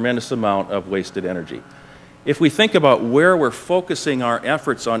have a tremendous amount of wasted energy. If we think about where we're focusing our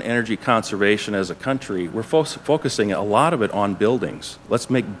efforts on energy conservation as a country, we're focusing a lot of it on buildings.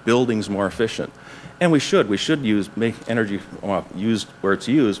 Let's make buildings more efficient. And we should make energy used where it's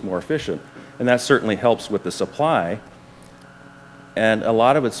used more efficient. And that certainly helps with the supply. And a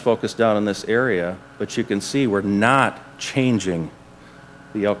lot of it's focused down in this area, but you can see we're not changing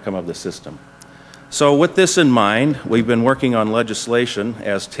the outcome of the system. So with this in mind, we've been working on legislation,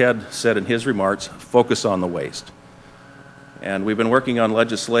 as Ted said in his remarks, focus on the waste. And we've been working on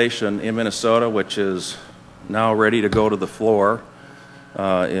legislation in Minnesota, which is now ready to go to the floor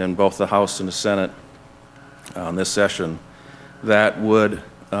in both the House and the Senate on this session, that would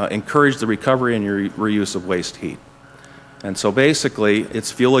encourage the recovery and reuse of waste heat. And so basically,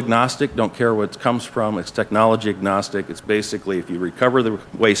 it's fuel agnostic, don't care where it comes from, it's technology agnostic. It's basically if you recover the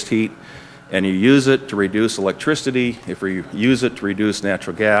waste heat and you use it to reduce electricity, if you use it to reduce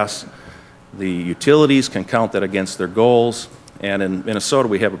natural gas, the utilities can count that against their goals. And in Minnesota,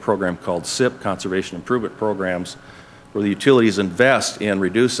 we have a program called SIP, Conservation Improvement Programs, where the utilities invest in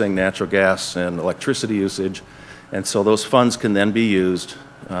reducing natural gas and electricity usage. And so those funds can then be used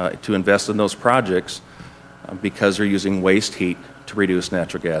to invest in those projects because they're using waste heat to reduce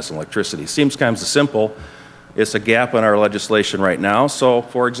natural gas and electricity. Seems kind of simple. It's a gap in our legislation right now. So,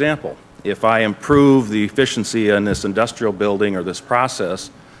 for example, if I improve the efficiency in this industrial building or this process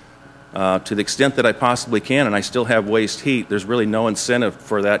to the extent that I possibly can, and I still have waste heat, there's really no incentive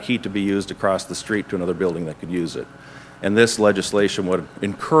for that heat to be used across the street to another building that could use it. And this legislation would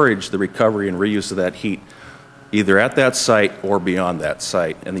encourage the recovery and reuse of that heat either at that site or beyond that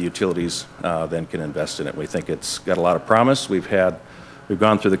site, and the utilities then can invest in it. We think it's got a lot of promise. We've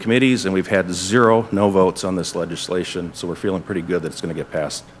gone through the committees, and we've had 0 no votes on this legislation, so we're feeling pretty good that it's going to get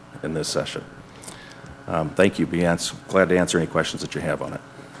passed in this session. Thank you. Glad to answer any questions that you have on it.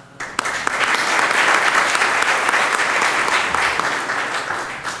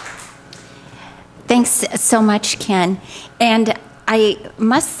 Thanks so much, Ken. And I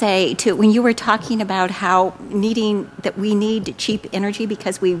must say, too, when you were talking about how we need cheap energy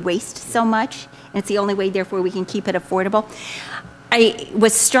because we waste so much, and it's the only way, therefore, we can keep it affordable, I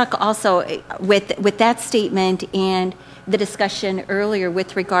was struck also with that statement and the discussion earlier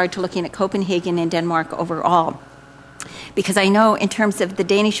with regard to looking at Copenhagen and Denmark overall. Because I know in terms of the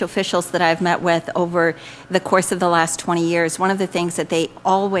Danish officials that I've met with over the course of the last 20 years, one of the things that they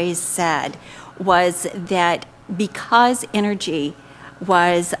always said was that because energy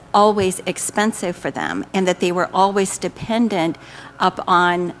was always expensive for them and that they were always dependent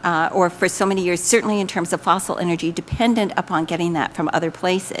upon, or for so many years, certainly in terms of fossil energy, dependent upon getting that from other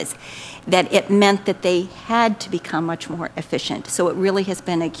places, that it meant that they had to become much more efficient. So it really has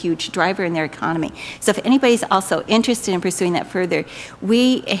been a huge driver in their economy. So if anybody's also interested in pursuing that further,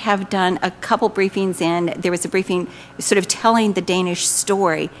 we have done a couple briefings, and there was a briefing sort of telling the Danish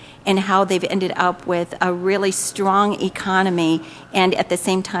story and how they've ended up with a really strong economy and at the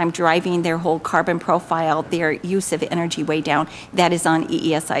same time driving their whole carbon profile, their use of energy way down. That is on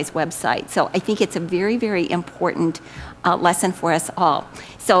EESI's website. So I think it's a very, very important lesson for us all.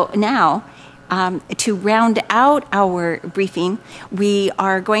 So now, to round out our briefing, we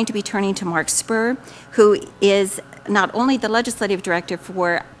are going to be turning to Mark Spurr, who is not only the legislative director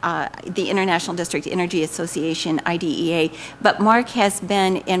for the International District Energy Association, IDEA, but Mark has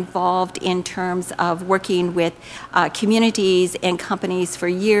been involved in terms of working with communities and companies for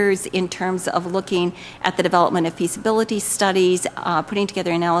years in terms of looking at the development of feasibility studies, putting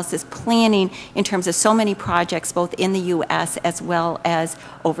together analysis, planning in terms of so many projects both in the U.S. as well as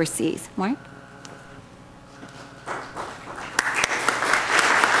overseas. Mark?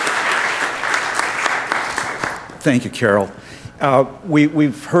 Thank you, Carol.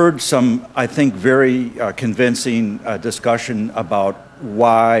 We've heard some, I think, very convincing discussion about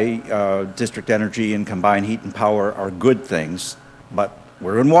why district energy and combined heat and power are good things, but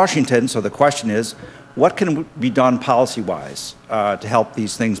we're in Washington, so the question is, what can be done policy-wise to help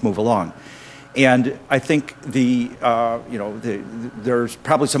these things move along? And I think there's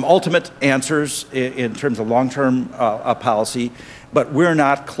probably some ultimate answers in terms of long-term policy, but we're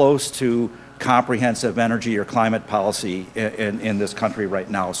not close to comprehensive energy or climate policy in this country right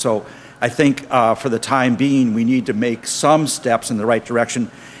now. So I think for the time being, we need to make some steps in the right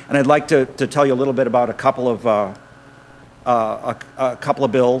direction. And I'd like to tell you a little bit about a couple of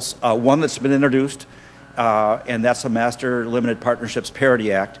bills. One that's been introduced, and that's the Master Limited Partnerships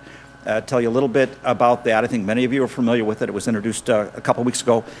Parity Act. Tell you a little bit about that. I think many of you are familiar with it. It was introduced a couple of weeks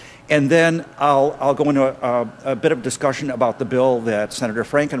ago. And then I'll go into a bit of discussion about the bill that Senator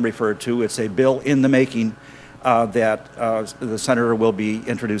Franken referred to. It's a bill in the making that the Senator will be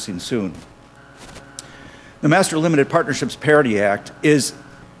introducing soon. The Master Limited Partnerships Parity Act is,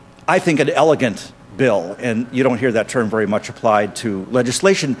 I think, an elegant bill, and you don't hear that term very much applied to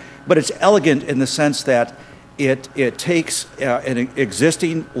legislation, but it's elegant in the sense that it takes an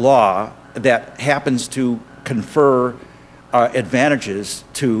existing law that happens to confer advantages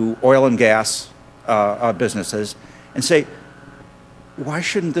to oil and gas businesses and say, why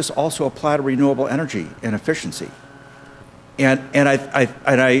shouldn't this also apply to renewable energy and efficiency? And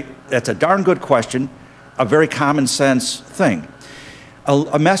that's a darn good question, a very common sense thing.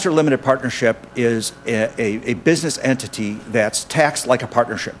 A master limited partnership is a business entity that's taxed like a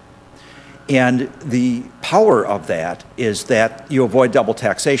partnership. And the power of that is that you avoid double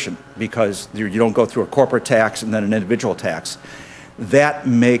taxation because you don't go through a corporate tax and then an individual tax. That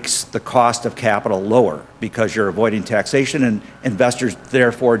makes the cost of capital lower because you're avoiding taxation, and investors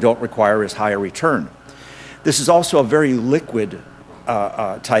therefore don't require as high a return. This is also a very liquid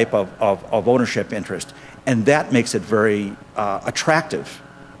type of ownership interest, and that makes it very attractive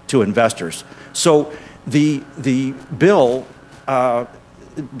to investors. So the bill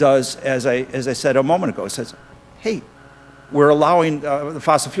does, as I said a moment ago, it says, hey, we're allowing the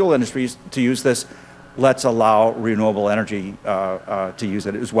fossil fuel industries to use this. Let's allow renewable energy to use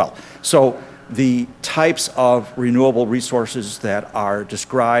it as well. So the types of renewable resources that are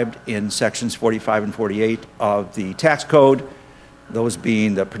described in sections 45 and 48 of the tax code, those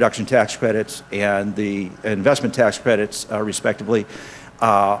being the production tax credits and the investment tax credits, respectively,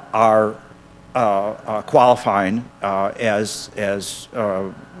 are qualifying as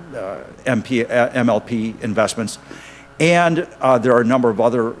MLP investments. And there are a number of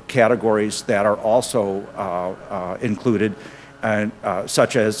other categories that are also included,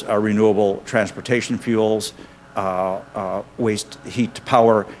 such as renewable transportation fuels, waste heat to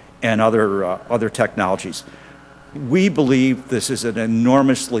power, and other technologies. We believe this is an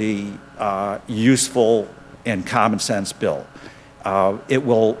enormously useful and common sense bill. It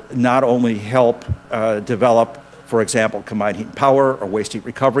will not only help develop, for example, combined heat and power or waste heat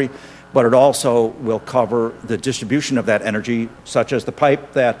recovery, but it also will cover the distribution of that energy, such as the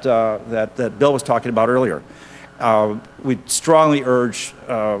pipe that Bill was talking about earlier. We strongly urge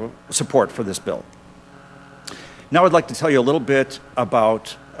support for this bill. Now I'd like to tell you a little bit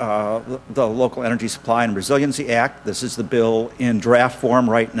about the Local Energy Supply and Resiliency Act. This is the bill in draft form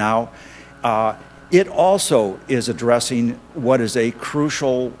right now. It also is addressing what is a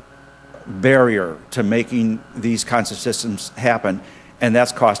crucial barrier to making these kinds of systems happen, and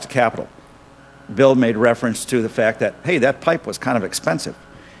that's cost of capital. Bill made reference to the fact that, hey, that pipe was kind of expensive.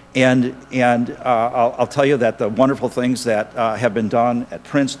 And I'll tell you that the wonderful things that have been done at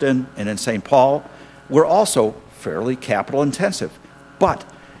Princeton and in St. Paul were also fairly capital intensive. But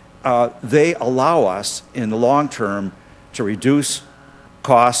they allow us in the long term to reduce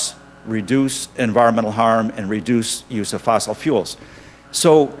costs, reduce environmental harm, and reduce use of fossil fuels.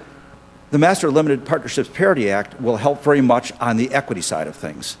 So the Master Limited Partnerships Parity Act will help very much on the equity side of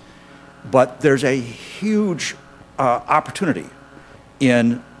things. But there's a huge opportunity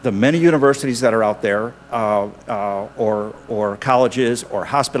in the many universities that are out there, or colleges, or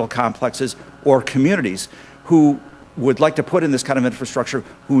hospital complexes, or communities who would like to put in this kind of infrastructure,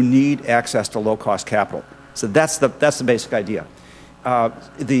 who need access to low-cost capital. So that's the basic idea.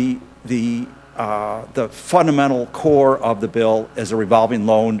 The fundamental core of the bill is a revolving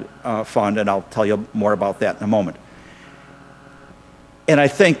loan fund, and I'll tell you more about that in a moment. And I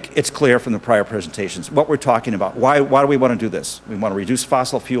think it's clear from the prior presentations what we're talking about. Why do we want to do this? We want to reduce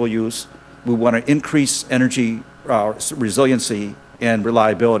fossil fuel use. We want to increase energy resiliency and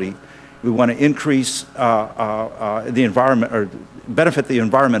reliability. We want to increase the environment, or benefit the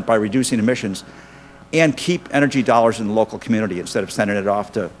environment by reducing emissions, and keep energy dollars in the local community instead of sending it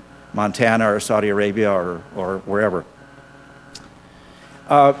off to Montana or Saudi Arabia or wherever.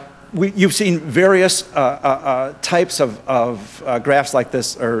 You've seen various types of graphs like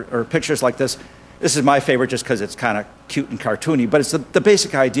this, or pictures like this. This is my favorite just because it's kind of cute and cartoony, but it's the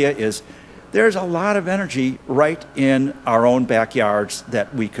basic idea is there's a lot of energy right in our own backyards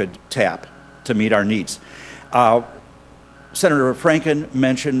that we could tap to meet our needs. Senator Franken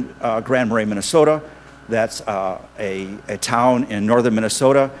mentioned Grand Marais, Minnesota. That's a town in northern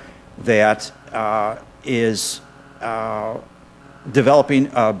Minnesota that is developing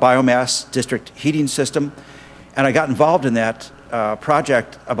a biomass district heating system. And I got involved in that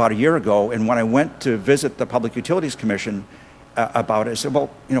project about a year ago, and when I went to visit the Public Utilities Commission about it, I said, well,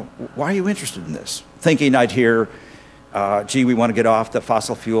 why are you interested in this? Thinking I'd hear, gee, we want to get off the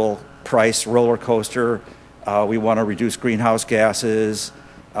fossil fuel price roller coaster, we want to reduce greenhouse gases,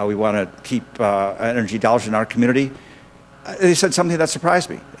 we want to keep energy dollars in our community. He said something that surprised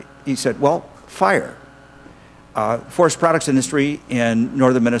me. He said, well, fire. Forest products industry in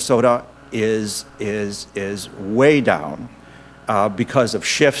northern Minnesota is way down because of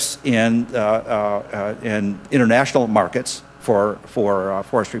shifts in international markets for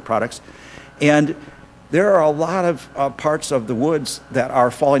forestry products, and there are a lot of parts of the woods that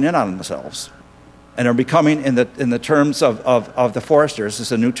are falling in on themselves, and are becoming, in the terms of the foresters, this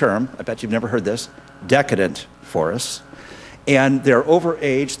is a new term. I bet you've never heard this: decadent forests, and they're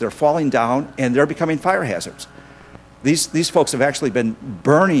overaged, they're falling down, and they're becoming fire hazards. These folks have actually been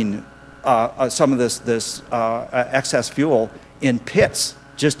burning some of this excess fuel in pits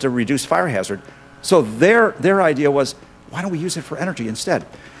just to reduce fire hazard. So their idea was, why don't we use it for energy instead?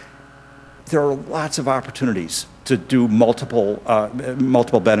 There are lots of opportunities to do multiple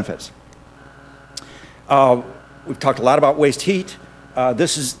benefits. We've talked a lot about waste heat.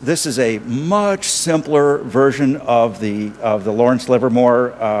 This is a much simpler version of the Lawrence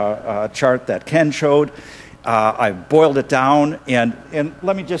Livermore chart that Ken showed. I've boiled it down, and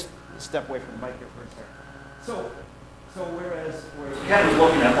let me just step away from the mic here for a second. So whereas Ken was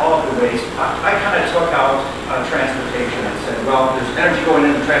looking at all of the waste, I kind of took out transportation and said, well, there's energy going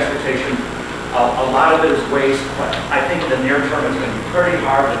into transportation. A lot of it is waste, but I think in the near term it's going to be pretty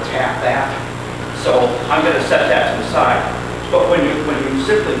hard to tap that. So I'm going to set that to the side. But when you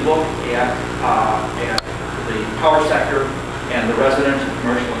simply look at the power sector and the residential,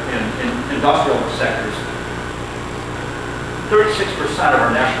 commercial, and industrial sectors, 36% of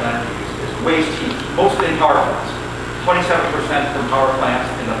our national energy is waste heat, mostly in power plants. 27% from power plants,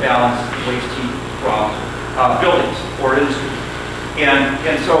 and the balance waste heat from buildings or industry.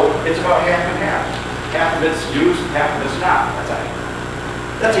 And so it's about half and half. Half of it's used, half of it's not.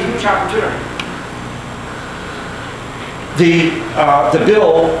 That's a huge opportunity. The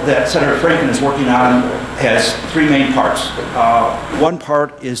bill that Senator Franken is working on has three main parts. One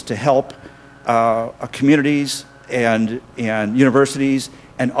part is to help communities and universities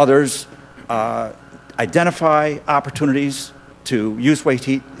and others identify opportunities to use waste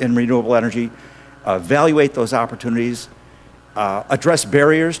heat in renewable energy, evaluate those opportunities, address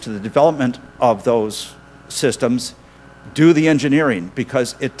barriers to the development of those systems, do the engineering,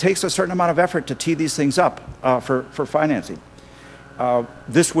 because it takes a certain amount of effort to tee these things up for financing.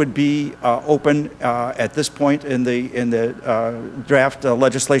 This would be open at this point in the draft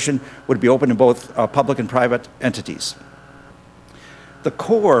legislation, would be open to both public and private entities. The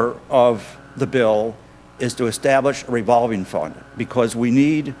core of the bill is to establish a revolving fund, because we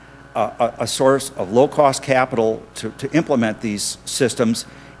need a source of low-cost capital to implement these systems.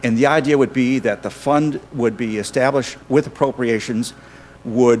 And the idea would be that the fund would be established with appropriations,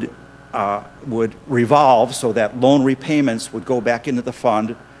 would revolve so that loan repayments would go back into the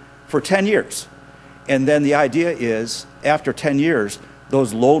fund for 10 years. And then the idea is, after 10 years,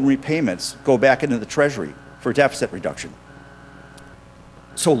 those loan repayments go back into the Treasury for deficit reduction.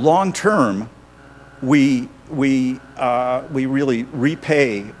 So long term, we really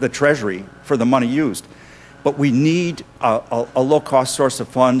repay the Treasury for the money used. But we need a low-cost source of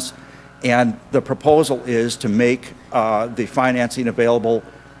funds, and the proposal is to make the financing available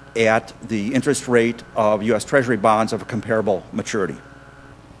at the interest rate of U.S. Treasury bonds of a comparable maturity.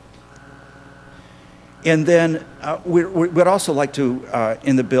 And then we'd also like to,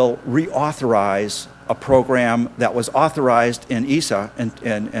 in the bill, reauthorize a program that was authorized in EESI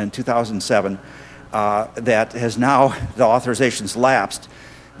in 2007 that has now, the authorization's lapsed,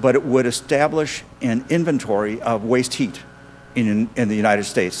 but it would establish an inventory of waste heat in the United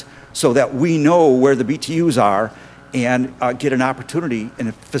States so that we know where the BTUs are and get an opportunity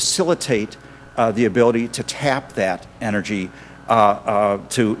and facilitate the ability to tap that energy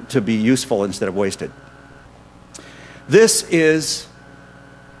to be useful instead of wasted. This is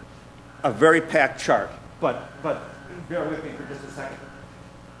a very packed chart, but bear with me for just a second.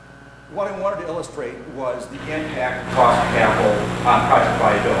 What I wanted to illustrate was the impact of cost of capital on project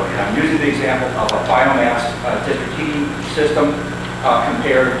viability. I'm using the example of a biomass district heating system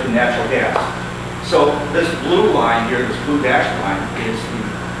compared to natural gas. So this blue line here, this blue dashed line, is the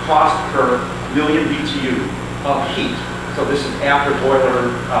cost per million BTU of heat. So this is after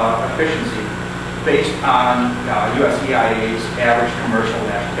boiler efficiency based on USEIA's average commercial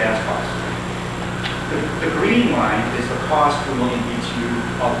natural gas cost. The green line is the cost per million BTU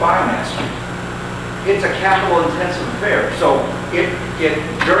of biomass heat. It's a capital-intensive affair, so it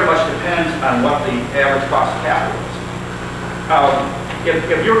very much depends on what the average cost of capital is.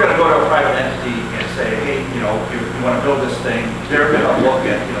 If you're going to go to a private entity and say, hey, you want to build this thing, they're going to look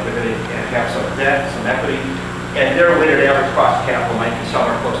at, they're going to have some debt, some equity, and their weighted average cost of capital might be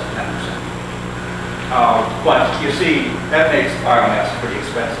somewhere close to 10%. But you see, that makes biomass pretty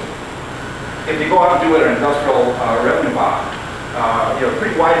expensive. If you go out and do an industrial revenue bond,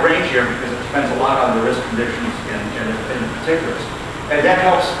 pretty wide range here because it depends a lot on the risk conditions in particulars. And that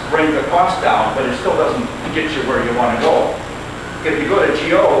helps bring the cost down, but it still doesn't get you where you want to go. If you go to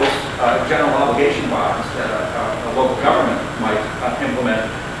GOs, general obligation bonds that a local government might implement,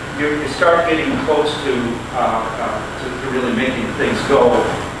 you start getting close to really making things go.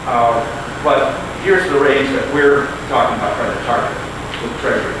 But here's the range that we're talking about trying to target with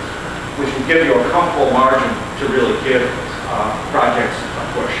treasuries, which will give you a comfortable margin to really give projects a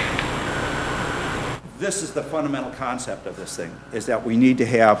push. This is the fundamental concept of this thing, is that we need to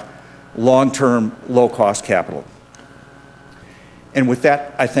have long-term, low-cost capital. And with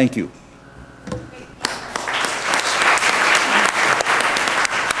that, I thank you.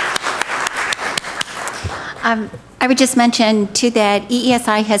 I would just mention, too, that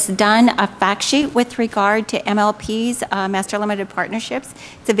EESI has done a fact sheet with regard to MLPs, Master Limited Partnerships.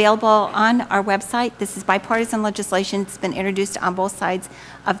 It's available on our website. This is bipartisan legislation. It's been introduced on both sides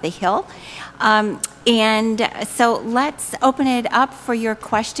of the Hill. And so let's open it up for your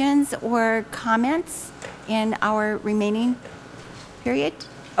questions or comments in our remaining period.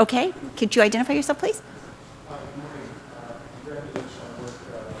 Okay, could you identify yourself, please? Good morning. Congratulations on work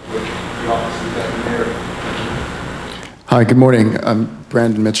with the Office of the Deputy Mayor. Hi, good morning. I'm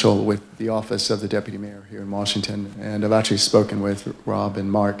Brandon Mitchell with the Office of the Deputy Mayor here in Washington, and I've actually spoken with Rob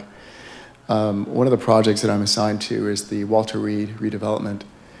and Mark. One of the projects that I'm assigned to is the Walter Reed redevelopment,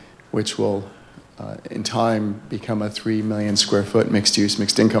 which will, in time, become a 3 million square foot mixed-use,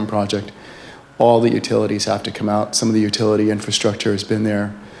 mixed-income project. All the utilities have to come out. Some of the utility infrastructure has been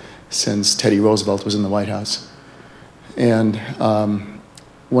there since Teddy Roosevelt was in the White House. And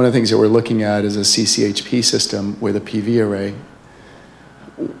one of the things that we're looking at is a CCHP system with a PV array.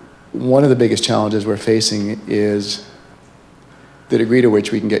 One of the biggest challenges we're facing is the degree to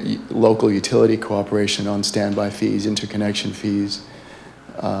which we can get local utility cooperation on standby fees, interconnection fees,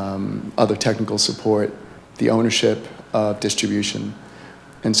 other technical support, the ownership of distribution.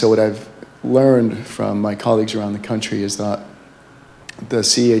 And so what I've learned from my colleagues around the country is that the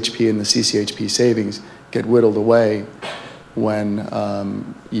CHP and the CCHP savings get whittled away when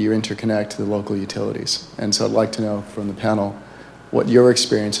you interconnect the local utilities. And so I'd like to know from the panel what your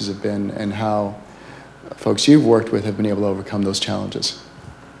experiences have been and how folks you've worked with have been able to overcome those challenges.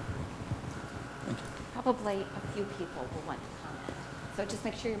 Probably a few people will want to comment. So just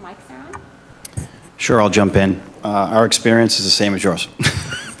make sure your mics are on. Sure, I'll jump in. Our experience is the same as yours.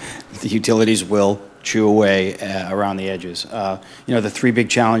 The utilities will chew away around the edges. The three big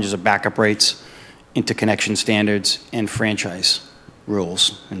challenges are backup rates, interconnection standards, and franchise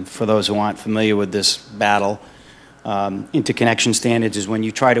rules. And for those who aren't familiar with this battle, interconnection standards is when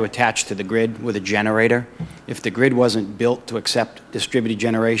you try to attach to the grid with a generator. If the grid wasn't built to accept distributed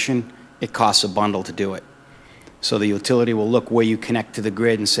generation, it costs a bundle to do it. So the utility will look where you connect to the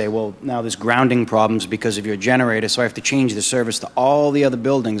grid and say, well, now there's grounding problems because of your generator, so I have to change the service to all the other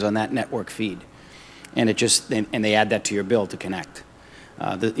buildings on that network feed. And they add that to your bill to connect.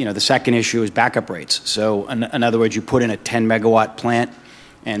 The second issue is backup rates. So in other words, you put in a 10 megawatt plant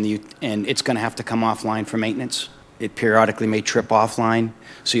and it's going to have to come offline for maintenance. It periodically may trip offline,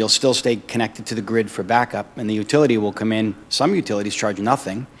 so you'll still stay connected to the grid for backup, and the utility will come in. Some utilities charge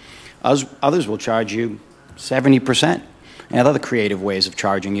nothing. Others will charge you 70%, and other creative ways of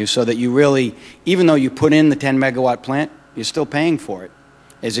charging you, so that you really, even though you put in the 10-megawatt plant, you're still paying for it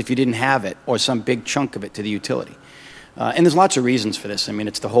as if you didn't have it, or some big chunk of it to the utility. And there's lots of reasons for this. I mean,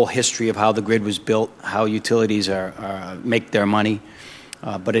 it's the whole history of how the grid was built, how utilities make their money,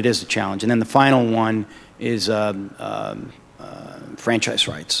 but it is a challenge. And then the final one is franchise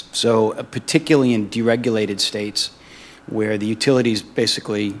rights. So particularly in deregulated states where the utilities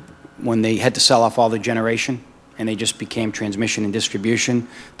basically, when they had to sell off all their generation and they just became transmission and distribution,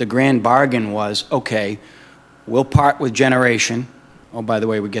 the grand bargain was, okay, we'll part with generation. Oh, by the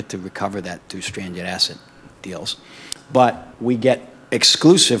way, we get to recover that through stranded asset deals. But we get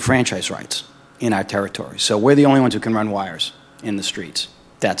exclusive franchise rights in our territory. So we're the only ones who can run wires in the streets.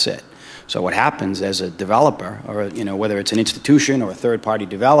 That's it. So what happens as a developer, or whether it's an institution or a third-party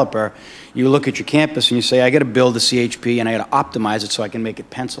developer, you look at your campus and you say, I got to build a CHP and I got to optimize it so I can make it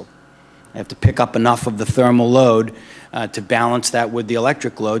pencil. I have to pick up enough of the thermal load to balance that with the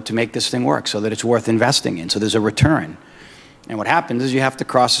electric load to make this thing work so that it's worth investing in. So there's a return. And what happens is you have to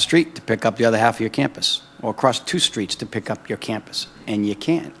cross the street to pick up the other half of your campus, or cross 2 streets to pick up your campus, and you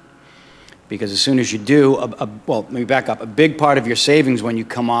can't. Because as soon as you do, well, let me back up. A big part of your savings when you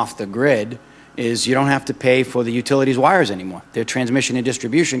come off the grid is you don't have to pay for the utilities wires anymore. They're transmission and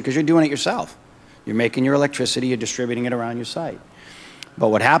distribution because you're doing it yourself. You're making your electricity, you're distributing it around your site. But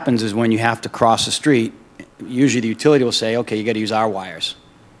what happens is when you have to cross the street, usually the utility will say, okay, you got to use our wires.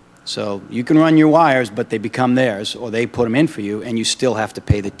 So you can run your wires, but they become theirs, or they put them in for you, and you still have to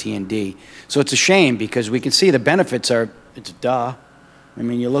pay the T&D. So it's a shame because we can see the benefits are, it's duh. I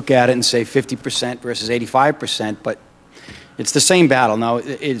mean, you look at it and say 50% versus 85%, but it's the same battle. Now,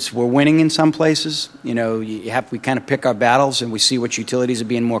 we're winning in some places. We kind of pick our battles, and we see which utilities are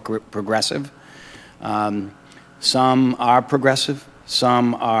being more progressive. Some are progressive,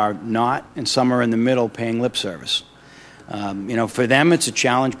 some are not, and some are in the middle paying lip service. For them, it's a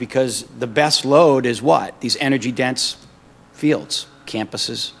challenge because the best load is what? These energy-dense fields,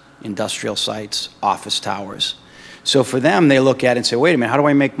 campuses, industrial sites, office towers. So for them, they look at it and say, wait a minute, how do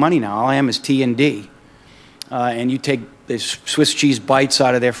I make money now? All I am is T&D. And you take the Swiss cheese bites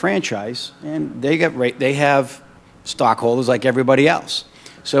out of their franchise, and they have stockholders like everybody else.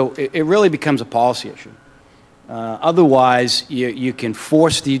 So it really becomes a policy issue. Otherwise, you can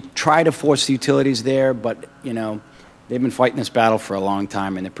try to force the utilities there, but, they've been fighting this battle for a long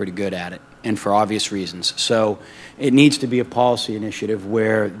time, and they're pretty good at it, and for obvious reasons. So it needs to be a policy initiative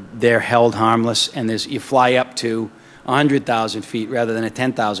where they're held harmless, and you fly up to 100,000 feet rather than a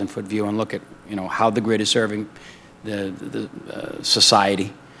 10,000-foot view and look at how the grid is serving the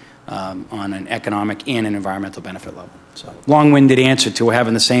society on an economic and an environmental benefit level. So long-winded answer to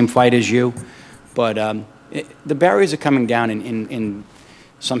having the same fight as you, but the barriers are coming down, in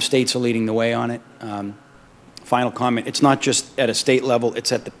some states are leading the way on it. Final comment, it's not just at a state level,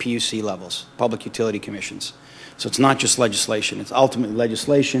 it's at the PUC levels, Public Utility Commissions. So it's not just legislation, it's ultimately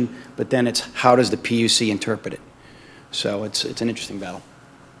legislation, but then it's how does the PUC interpret it. So it's an interesting battle.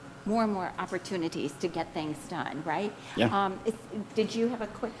 More and more opportunities to get things done, right? Yeah. Did you have a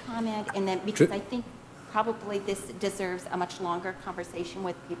quick comment? And then, because I think probably this deserves a much longer conversation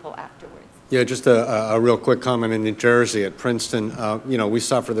with people afterwards. Yeah, just a real quick comment. In New Jersey at Princeton, we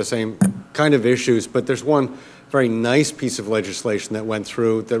suffer the same kind of issues, but there's one very nice piece of legislation that went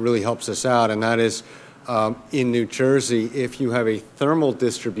through that really helps us out, and that is in New Jersey, if you have a thermal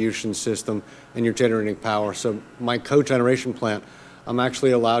distribution system and you're generating power, so my cogeneration plant, I'm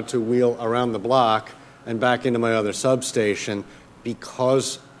actually allowed to wheel around the block and back into my other substation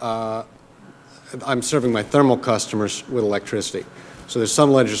because I'm serving my thermal customers with electricity. So there's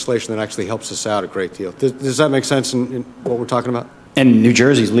some legislation that actually helps us out a great deal. Does that make sense in what we're talking about? And New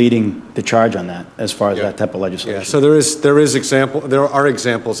Jersey's leading the charge on that as far as that type of legislation. Yeah, so there are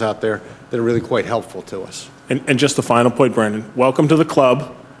examples out there that are really quite helpful to us. And just the final point, Brandon, welcome to the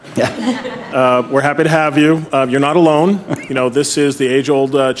club. Yeah. We're happy to have you. You're not alone. This is the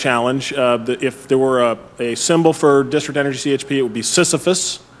age-old challenge. If there were a symbol for district energy CHP, it would be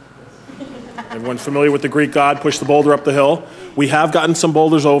Sisyphus. Everyone familiar with the Greek god, push the boulder up the hill. We have gotten some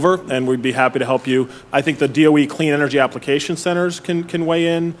boulders over, and we'd be happy to help you. I think the DOE Clean Energy Application Centers can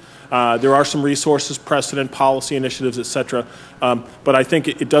weigh in. There are some resources, precedent, policy initiatives, et cetera. But I think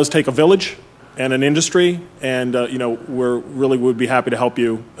it does take a village and an industry, and we would be happy to help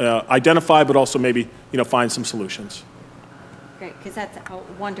you identify, but also maybe find some solutions. Great, because that's a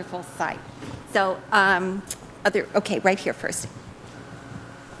wonderful site. So, okay, right here first.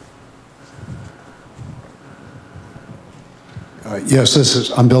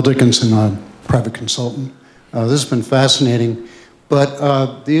 Yes, I'm Bill Dickinson, a private consultant. This has been fascinating,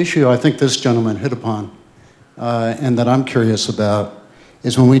 but the issue I think this gentleman hit upon and that I'm curious about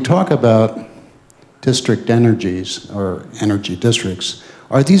is when we talk about district energies or energy districts,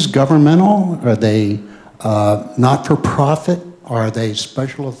 are these governmental? Are they not-for-profit? Are they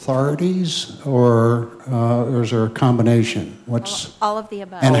special authorities, or is there a combination? All of the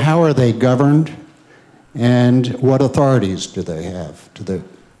above. And how are they governed? And what authorities do they have?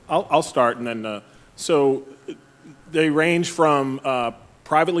 I'll start, and then so they range from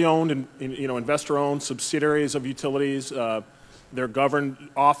privately owned and investor-owned subsidiaries of utilities. They're governed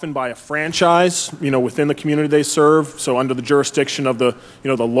often by a franchise, within the community they serve. So under the jurisdiction of the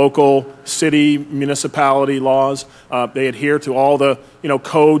local city municipality laws, they adhere to all the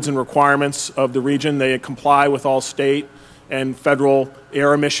codes and requirements of the region. They comply with all state and federal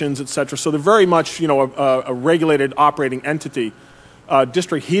air emissions, et cetera. So they're very much, a regulated operating entity.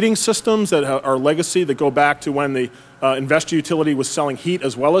 District heating systems that are legacy that go back to when the investor utility was selling heat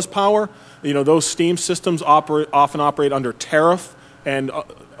as well as power. Those steam systems often operate under tariff and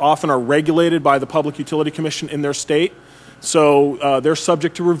often are regulated by the Public Utility Commission in their state. So they're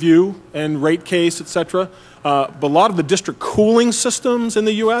subject to review and rate case, et cetera. But a lot of the district cooling systems in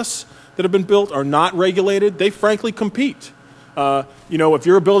the U.S. that have been built are not regulated. They frankly compete. If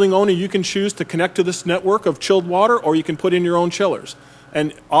you're a building owner, you can choose to connect to this network of chilled water, or you can put in your own chillers.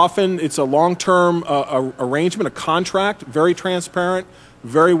 And often it's a long-term arrangement, a contract, very transparent,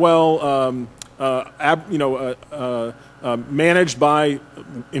 very well managed by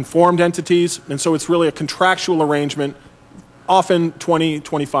informed entities. And so it's really a contractual arrangement, often 20,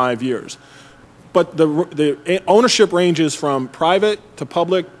 25 years. But the ownership ranges from private to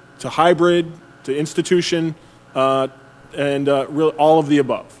public to hybrid to institution, and really all of the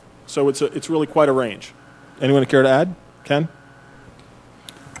above. So it's really quite a range. Anyone care to add? Ken?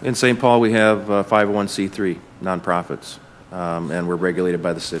 In St. Paul, we have 501c3 nonprofits, and we're regulated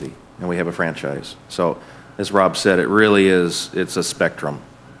by the city, and we have a franchise. So, as Rob said, it's a spectrum,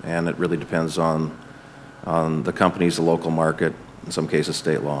 and it really depends on the companies, the local market, in some cases,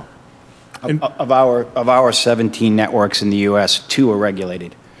 state law. Of our 17 networks in the U.S., 2 are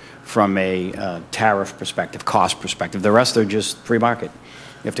regulated from a tariff perspective, cost perspective. The rest are just free market.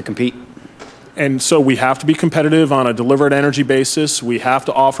 You have to compete. And so we have to be competitive on a delivered energy basis. We have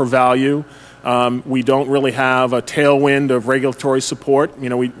to offer value. We don't really have a tailwind of regulatory support.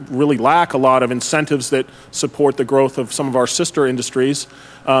 We really lack a lot of incentives that support the growth of some of our sister industries.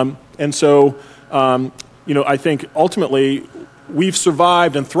 I think ultimately we've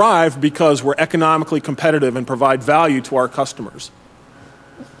survived and thrived because we're economically competitive and provide value to our customers.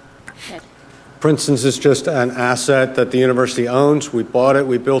 Princeton's is just an asset that the university owns. We bought it,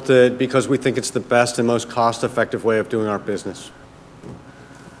 we built it because we think it's the best and most cost-effective way of doing our business.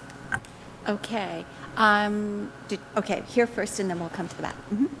 Okay. Okay, here first, and then we'll come to the back.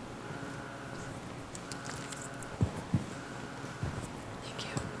 Mm-hmm. Thank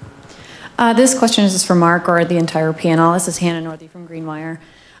you. This question is for Mark or the entire panel. This is Hannah Northey from Greenwire.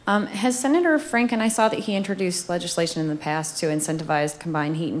 Has Senator Franken, I saw that he introduced legislation in the past to incentivize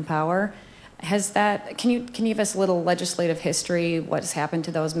combined heat and power. Can you give us a little legislative history, what's happened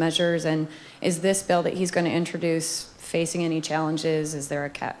to those measures, and is this bill that he's going to introduce facing any challenges? Is there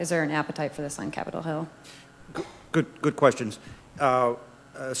an appetite for this on Capitol Hill? Good questions.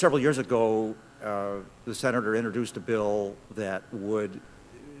 Several years ago, the senator introduced a bill that would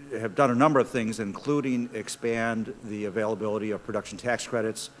have done a number of things, including expand the availability of production tax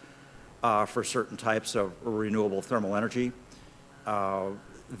credits for certain types of renewable thermal energy.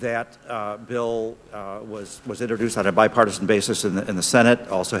 That bill was introduced on a bipartisan basis in the Senate,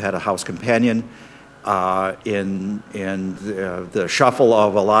 also had a House companion. In the shuffle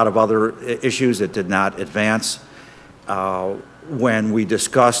of a lot of other issues, it did not advance. When we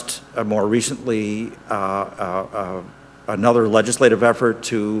discussed more recently another legislative effort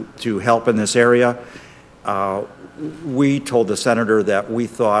to help in this area, we told the senator that we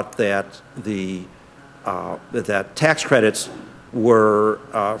thought that that tax credits were,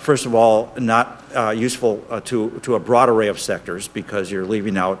 first of all, not useful to a broad array of sectors because you're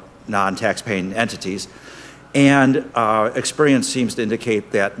leaving out non-tax-paying entities. And experience seems to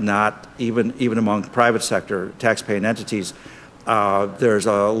indicate that not even among private sector tax-paying entities, there's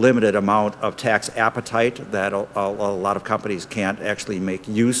a limited amount of tax appetite that a lot of companies can't actually make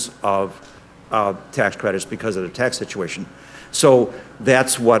use of tax credits because of the tax situation. So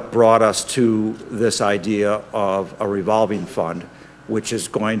that's what brought us to this idea of a revolving fund, which is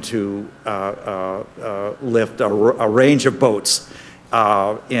going to lift a range of boats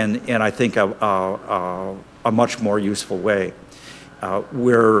in I think, a much more useful way.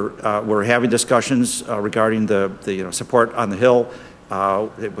 We're having discussions regarding the support on the Hill.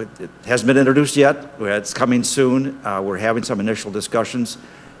 It hasn't been introduced yet. It's coming soon. We're having some initial discussions.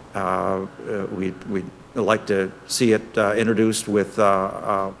 We'd like to see it introduced with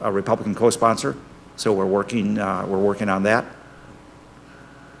a Republican co-sponsor. So we're working on that.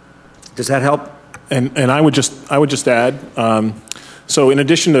 Does that help? And I would just add, so in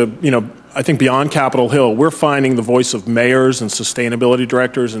addition to, I think beyond Capitol Hill, we're finding the voice of mayors and sustainability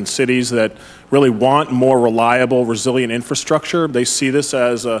directors in cities that really want more reliable, resilient infrastructure. They see this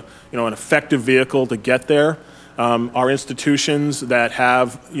as an effective vehicle to get there. Our institutions that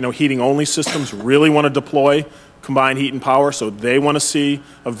have, heating-only systems really want to deploy combined heat and power, so they want to see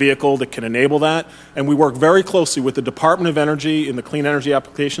a vehicle that can enable that. And we work very closely with the Department of Energy in the Clean Energy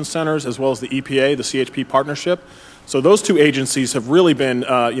Application Centers, as well as the EPA, the CHP partnership. So those two agencies have really been,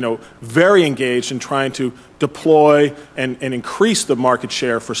 very engaged in trying to deploy and increase the market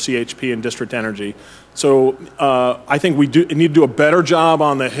share for CHP and district energy. So I think we need to do a better job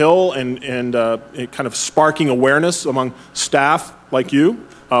on the Hill and kind of sparking awareness among staff like you,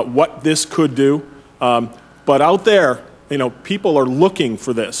 what this could do. But out there, people are looking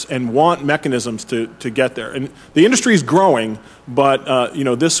for this and want mechanisms to get there. And the industry is growing, but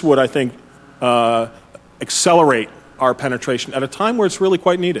this would, I think, accelerate our penetration at a time where it's really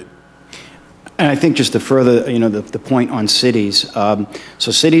quite needed. And I think just to further, the point on cities, so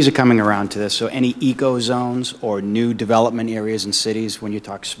cities are coming around to this. So any eco zones or new development areas in cities, when you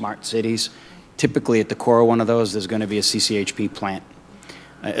talk smart cities, typically at the core of one of those, there's going to be a CCHP plant,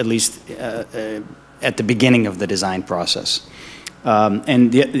 at least at the beginning of the design process.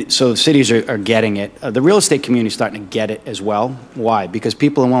 So cities are getting it. The real estate community is starting to get it as well. Why? Because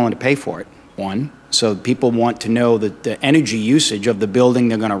people are willing to pay for it, one. So people want to know that the energy usage of the building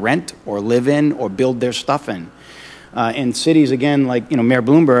they're going to rent or live in or build their stuff in. In cities, again, like Mayor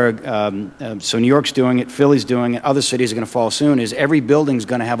Bloomberg, so New York's doing it, Philly's doing it, other cities are going to follow soon, is every building's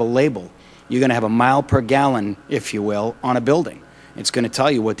going to have a label. You're going to have a mile per gallon, if you will, on a building. It's going to tell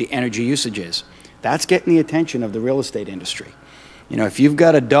you what the energy usage is. That's getting the attention of the real estate industry. If you've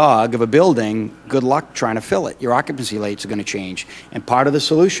got a dog of a building, good luck trying to fill it. Your occupancy rates are going to change. And part of the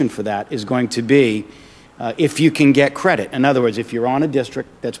solution for that is going to be if you can get credit. In other words, if you're on a district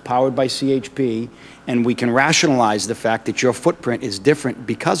that's powered by CHP and we can rationalize the fact that your footprint is different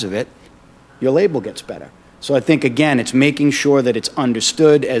because of it, your label gets better. So I think, again, it's making sure that it's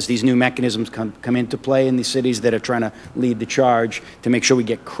understood as these new mechanisms come into play in these cities that are trying to lead the charge to make sure we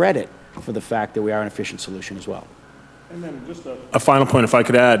get credit for the fact that we are an efficient solution as well. And then just a final point, if I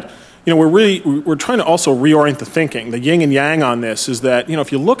could add, we're trying to also reorient the thinking. The yin and yang on this is that,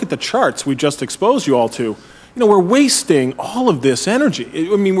 if you look at the charts we just exposed you all to, we're wasting all of this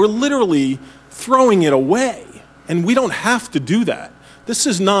energy. I mean, we're literally throwing it away, and we don't have to do that. This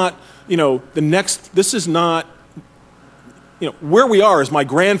is not, this is not, where we are is my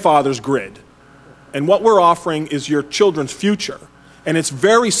grandfather's grid, and what we're offering is your children's future. And it's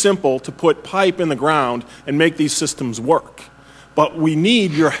very simple to put pipe in the ground and make these systems work. But we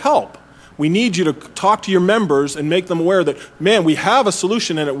need your help. We need you to talk to your members and make them aware that, man, we have a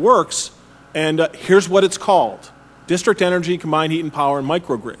solution and it works, and here's what it's called. District energy, combined heat and power, and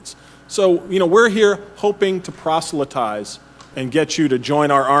microgrids. So, we're here hoping to proselytize and get you to join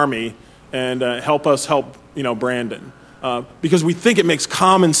our army and help us help, Brandon. Because we think it makes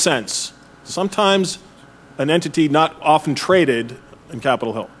common sense. Sometimes an entity not often traded in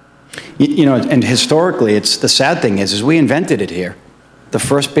Capitol Hill. And historically, the sad thing is we invented it here. The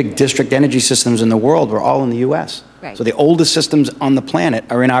first big district energy systems in the world were all in the U.S. Right. So the oldest systems on the planet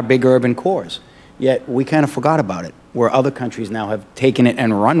are in our big urban cores. Yet we kind of forgot about it, where other countries now have taken it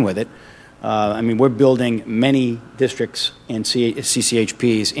and run with it. We're building many districts and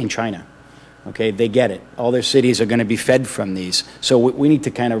CCHPs in China. Okay, they get it. All their cities are going to be fed from these. So we need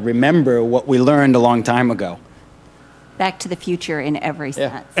to kind of remember what we learned a long time ago. Back to the future in every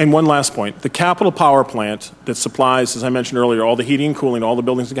sense. And one last point. The Capitol Power Plant that supplies, as I mentioned earlier, all the heating and cooling, all the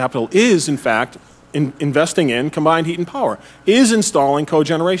buildings in Capitol, is, in fact, investing in combined heat and power, is installing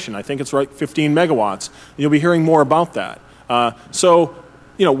cogeneration. I think it's 15 megawatts. You'll be hearing more about that.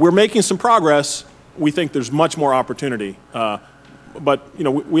 We're making some progress. We think there's much more opportunity. But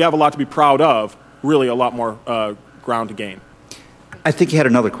we have a lot to be proud of, really a lot more ground to gain. I think you had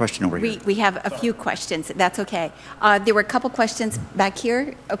another question over here. We have a few questions. That's okay. There were a couple questions back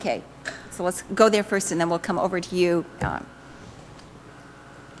here. Okay, so let's go there first, and then we'll come over to you.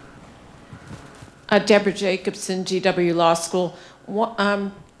 Deborah Jacobson, GW Law School.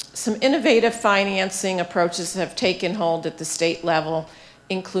 Some innovative financing approaches have taken hold at the state level,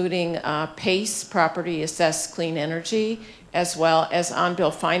 including PACE, Property Assessed Clean Energy, as well as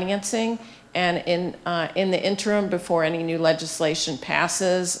on-bill financing. And in the interim, before any new legislation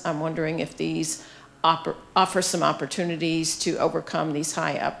passes, I'm wondering if these offer some opportunities to overcome these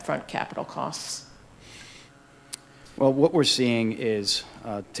high upfront capital costs. Well, what we're seeing is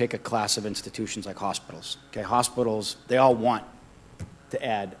take a class of institutions like hospitals. Okay, hospitals, they all want to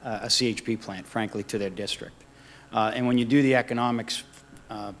add a CHP plant, frankly, to their district. And when you do the economics,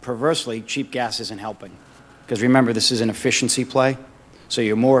 perversely, cheap gas isn't helping. Because remember, this is an efficiency play. So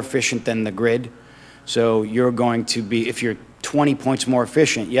you're more efficient than the grid. So you're going to be, if you're 20 points more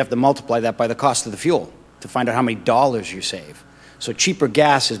efficient, you have to multiply that by the cost of the fuel to find out how many dollars you save. So cheaper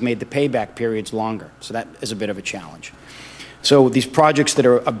gas has made the payback periods longer. So that is a bit of a challenge. So these projects that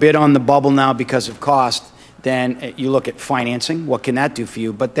are a bit on the bubble now because of cost, then you look at financing. What can that do for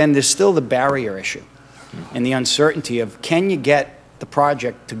you? But then there's still the barrier issue and the uncertainty of, can you get the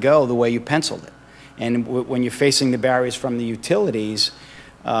project to go the way you penciled it? And when you're facing the barriers from the utilities,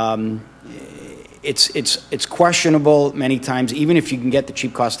 it's questionable many times, even if you can get the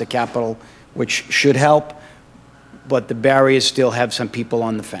cheap cost of capital, which should help, but the barriers still have some people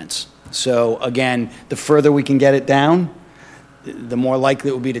on the fence. So again, the further we can get it down, the more likely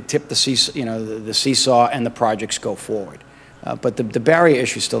it will be to tip the seesaw and the projects go forward. But the barrier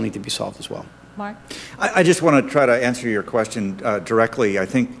issues still need to be solved as well. Mark? I just want to try to answer your question directly. I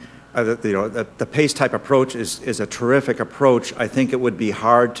think the PACE type approach is a terrific approach. I think it would be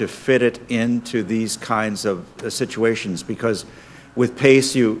hard to fit it into these kinds of situations, because with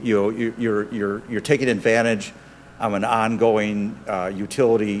PACE you're taking advantage of an ongoing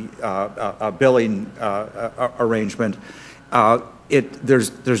utility billing arrangement.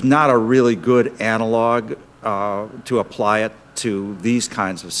 There's not a really good analog to apply it to these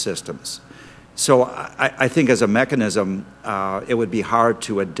kinds of systems. So I think as a mechanism, it would be hard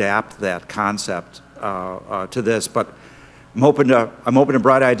to adapt that concept to this. But I'm open to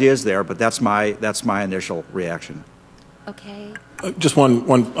bright ideas there. But that's my initial reaction. Okay. Just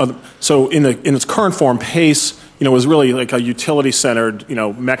one other. So in its current form, PACE, was really like a utility-centered,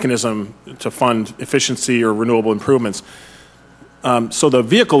 mechanism to fund efficiency or renewable improvements. So the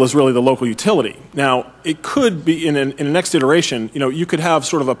vehicle is really the local utility. Now, it could be in the next iteration, you could have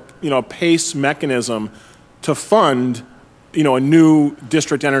sort of a PACE mechanism to fund, a new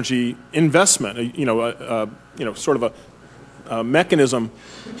district energy investment, sort of a mechanism.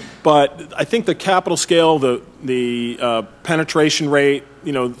 But I think the capital scale, the penetration rate,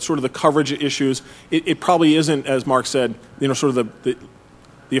 sort of the coverage issues, it probably isn't, as Mark said, sort of the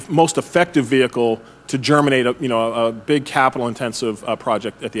most effective vehicle to germinate a big capital-intensive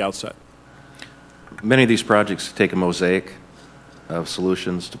project at the outset. Many of these projects take a mosaic of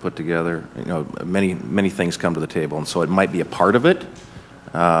solutions to put together. Many things come to the table, and so it might be a part of it,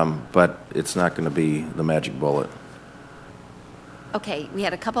 but it's not going to be the magic bullet. Okay, we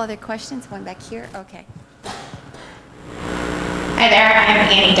had a couple other questions. One back here. Okay. Hi there,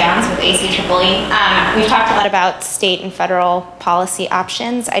 I'm Annie Downs with ACEEE. We've talked a lot about state and federal policy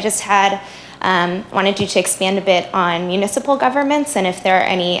options. I just wanted you to expand a bit on municipal governments and if there are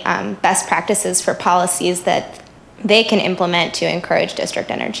any best practices for policies that they can implement to encourage district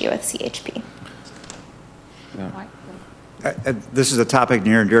energy with CHP. Yeah. This is a topic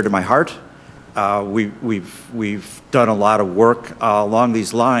near and dear to my heart. We've done a lot of work along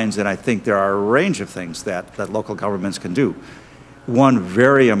these lines, and I think there are a range of things that local governments can do. One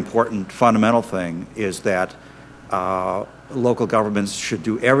very important fundamental thing is that local governments should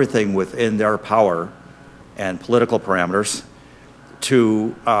do everything within their power and political parameters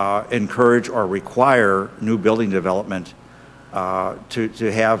to encourage or require new building development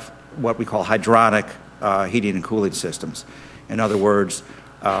to have what we call hydronic heating and cooling systems. In other words,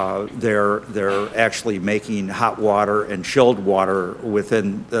 they're actually making hot water and chilled water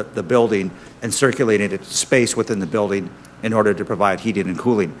within the building and circulating it to space within the building in order to provide heating and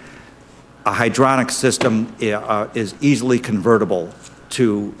cooling. A hydronic system is easily convertible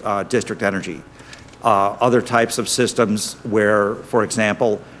to district energy. Other types of systems where, for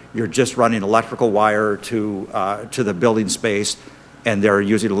example, you're just running electrical wire to the building space and they're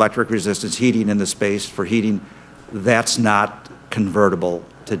using electric resistance heating in the space for heating, that's not convertible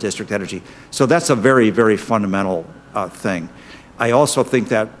to district energy. So that's a very, very fundamental thing. I also think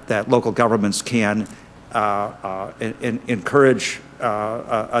that local governments can encourage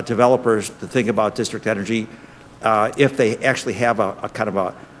developers to think about district energy if they actually have a kind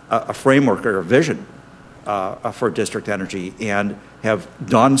of a framework or a vision for district energy and have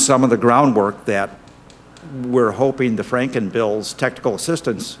done some of the groundwork that we're hoping the Franken Bill's technical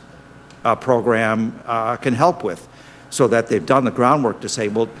assistance program can help with. so that they've done the groundwork to say,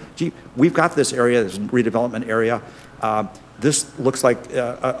 well, gee, we've got this area, this redevelopment area. This looks like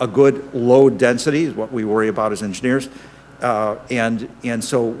a good low density is what we worry about as engineers. And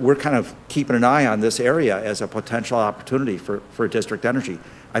so we're kind of keeping an eye on this area as a potential opportunity for district energy.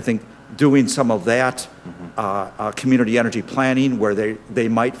 I think doing some of that community energy planning where they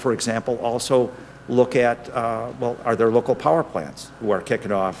might, for example, also look at, well, are there local power plants who are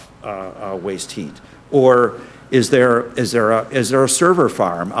kicking off waste heat? Or is there a server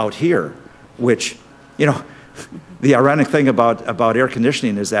farm out here, which, you know, the ironic thing about air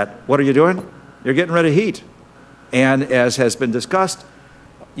conditioning is that, what are you doing? You're getting rid of heat. And as has been discussed,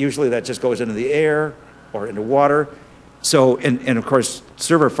 usually that just goes into the air or into water. So, and of course,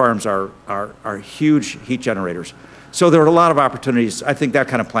 server farms are huge heat generators. So there are a lot of opportunities. I think that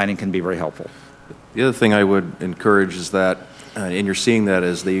kind of planning can be very helpful. The other thing I would encourage is that, and you're seeing that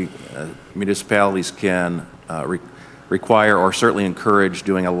as the municipalities can require or certainly encourage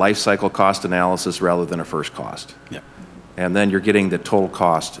doing a life cycle cost analysis rather than a first cost. Yeah. And then you're getting the total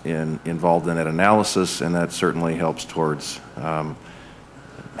cost involved in that analysis, and that certainly helps towards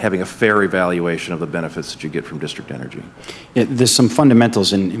having a fair evaluation of the benefits that you get from district energy. Yeah, there's some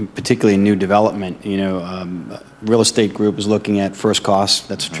fundamentals, in particularly in new development. You know, real estate group is looking at first cost.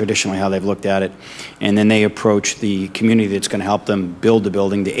 That's traditionally how they've looked at it. And then they approach the community that's going to help them build the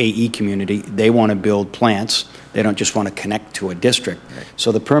building, the AE community. They want to build plants. They don't just want to connect to a district. Right.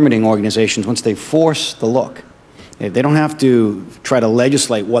 So the permitting organizations, once they force the look, they don't have to try to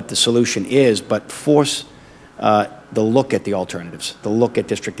legislate what the solution is, but force the look at the alternatives, the look at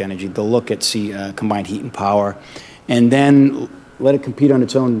district energy, the look at combined heat and power, and then let it compete on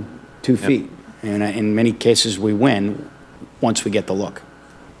its own 2 feet. And in many cases, we win once we get the look.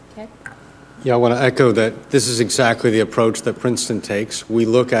 Okay. Yeah, I want to echo that this is exactly the approach that Princeton takes. We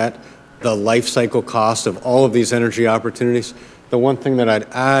look at the life cycle cost of all of these energy opportunities. The one thing that I'd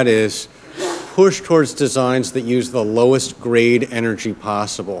add is push towards designs that use the lowest grade energy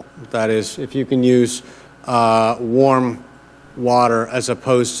possible. That is, if you can use warm water as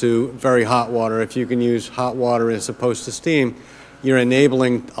opposed to very hot water, if you can use hot water as opposed to steam, you're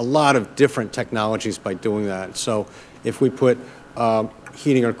enabling a lot of different technologies by doing that. So if we put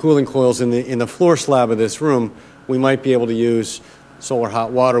heating or cooling coils in the floor slab of this room, we might be able to use solar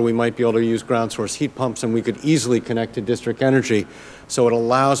hot water, we might be able to use ground source heat pumps, and we could easily connect to district energy. So it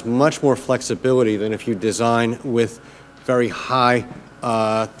allows much more flexibility than if you design with very high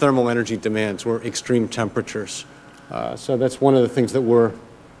thermal energy demands or extreme temperatures. So that's one of the things that we're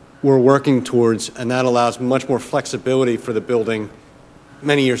working towards, and that allows much more flexibility for the building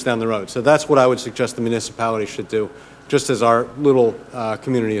many years down the road. So that's what I would suggest the municipality should do, just as our little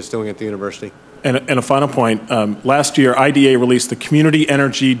community is doing at the university. And a final point, last year IDA released the Community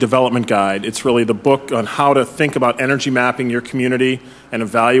Energy Development Guide. It's really the book on how to think about energy mapping your community and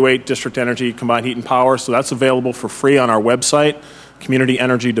evaluate district energy, combined heat and power. So that's available for free on our website, Community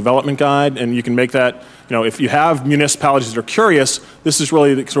Energy Development Guide, and you can make that, you know, if you have municipalities that are curious, this is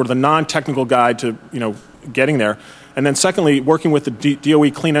really sort of the non-technical guide to, you know, getting there. And then secondly, working with the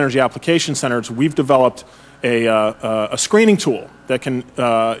DOE Clean Energy Application Centers, we've developed a screening tool that can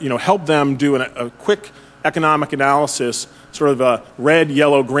you know, help them do a quick economic analysis, sort of red,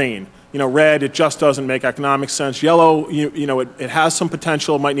 yellow, green. You know, red, it just doesn't make economic sense. Yellow, you know, it has some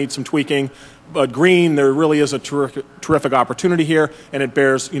potential, might need some tweaking. But green, there really is a terrific opportunity here, and it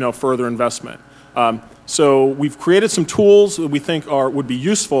bears, you know, further investment. So we've created some tools that we think would be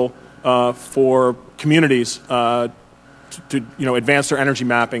useful for communities to you know, advance their energy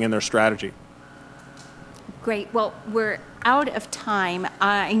mapping and their strategy. Great. Well, we're out of time.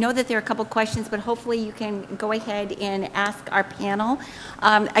 I know that there are a couple questions, but hopefully you can go ahead and ask our panel.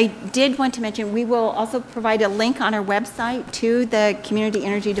 I did want to mention we will also provide a link on our website to the Community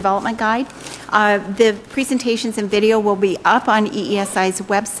Energy Development Guide. The presentations and video will be up on EESI's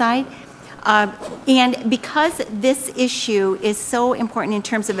website. And because this issue is so important in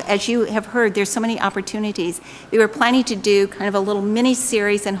terms of, as you have heard, there's so many opportunities. We were planning to do kind of a little mini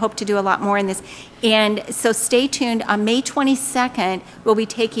series and hope to do a lot more in this. And so stay tuned. On May 22nd, we'll be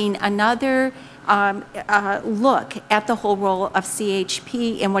taking another look at the whole role of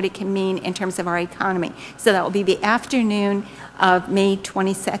CHP and what it can mean in terms of our economy. So that will be the afternoon of May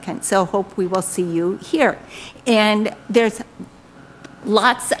 22nd. So hope we will see you here. And there's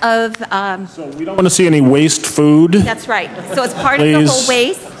lots of... so we don't want to see any waste food. That's right. So it's part of the whole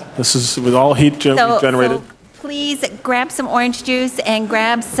waste. This is with all heat generated. So please grab some orange juice and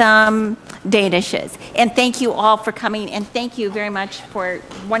grab some Danishes. And thank you all for coming, and thank you very much for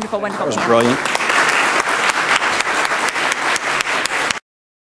wonderful, wonderful. That was brilliant.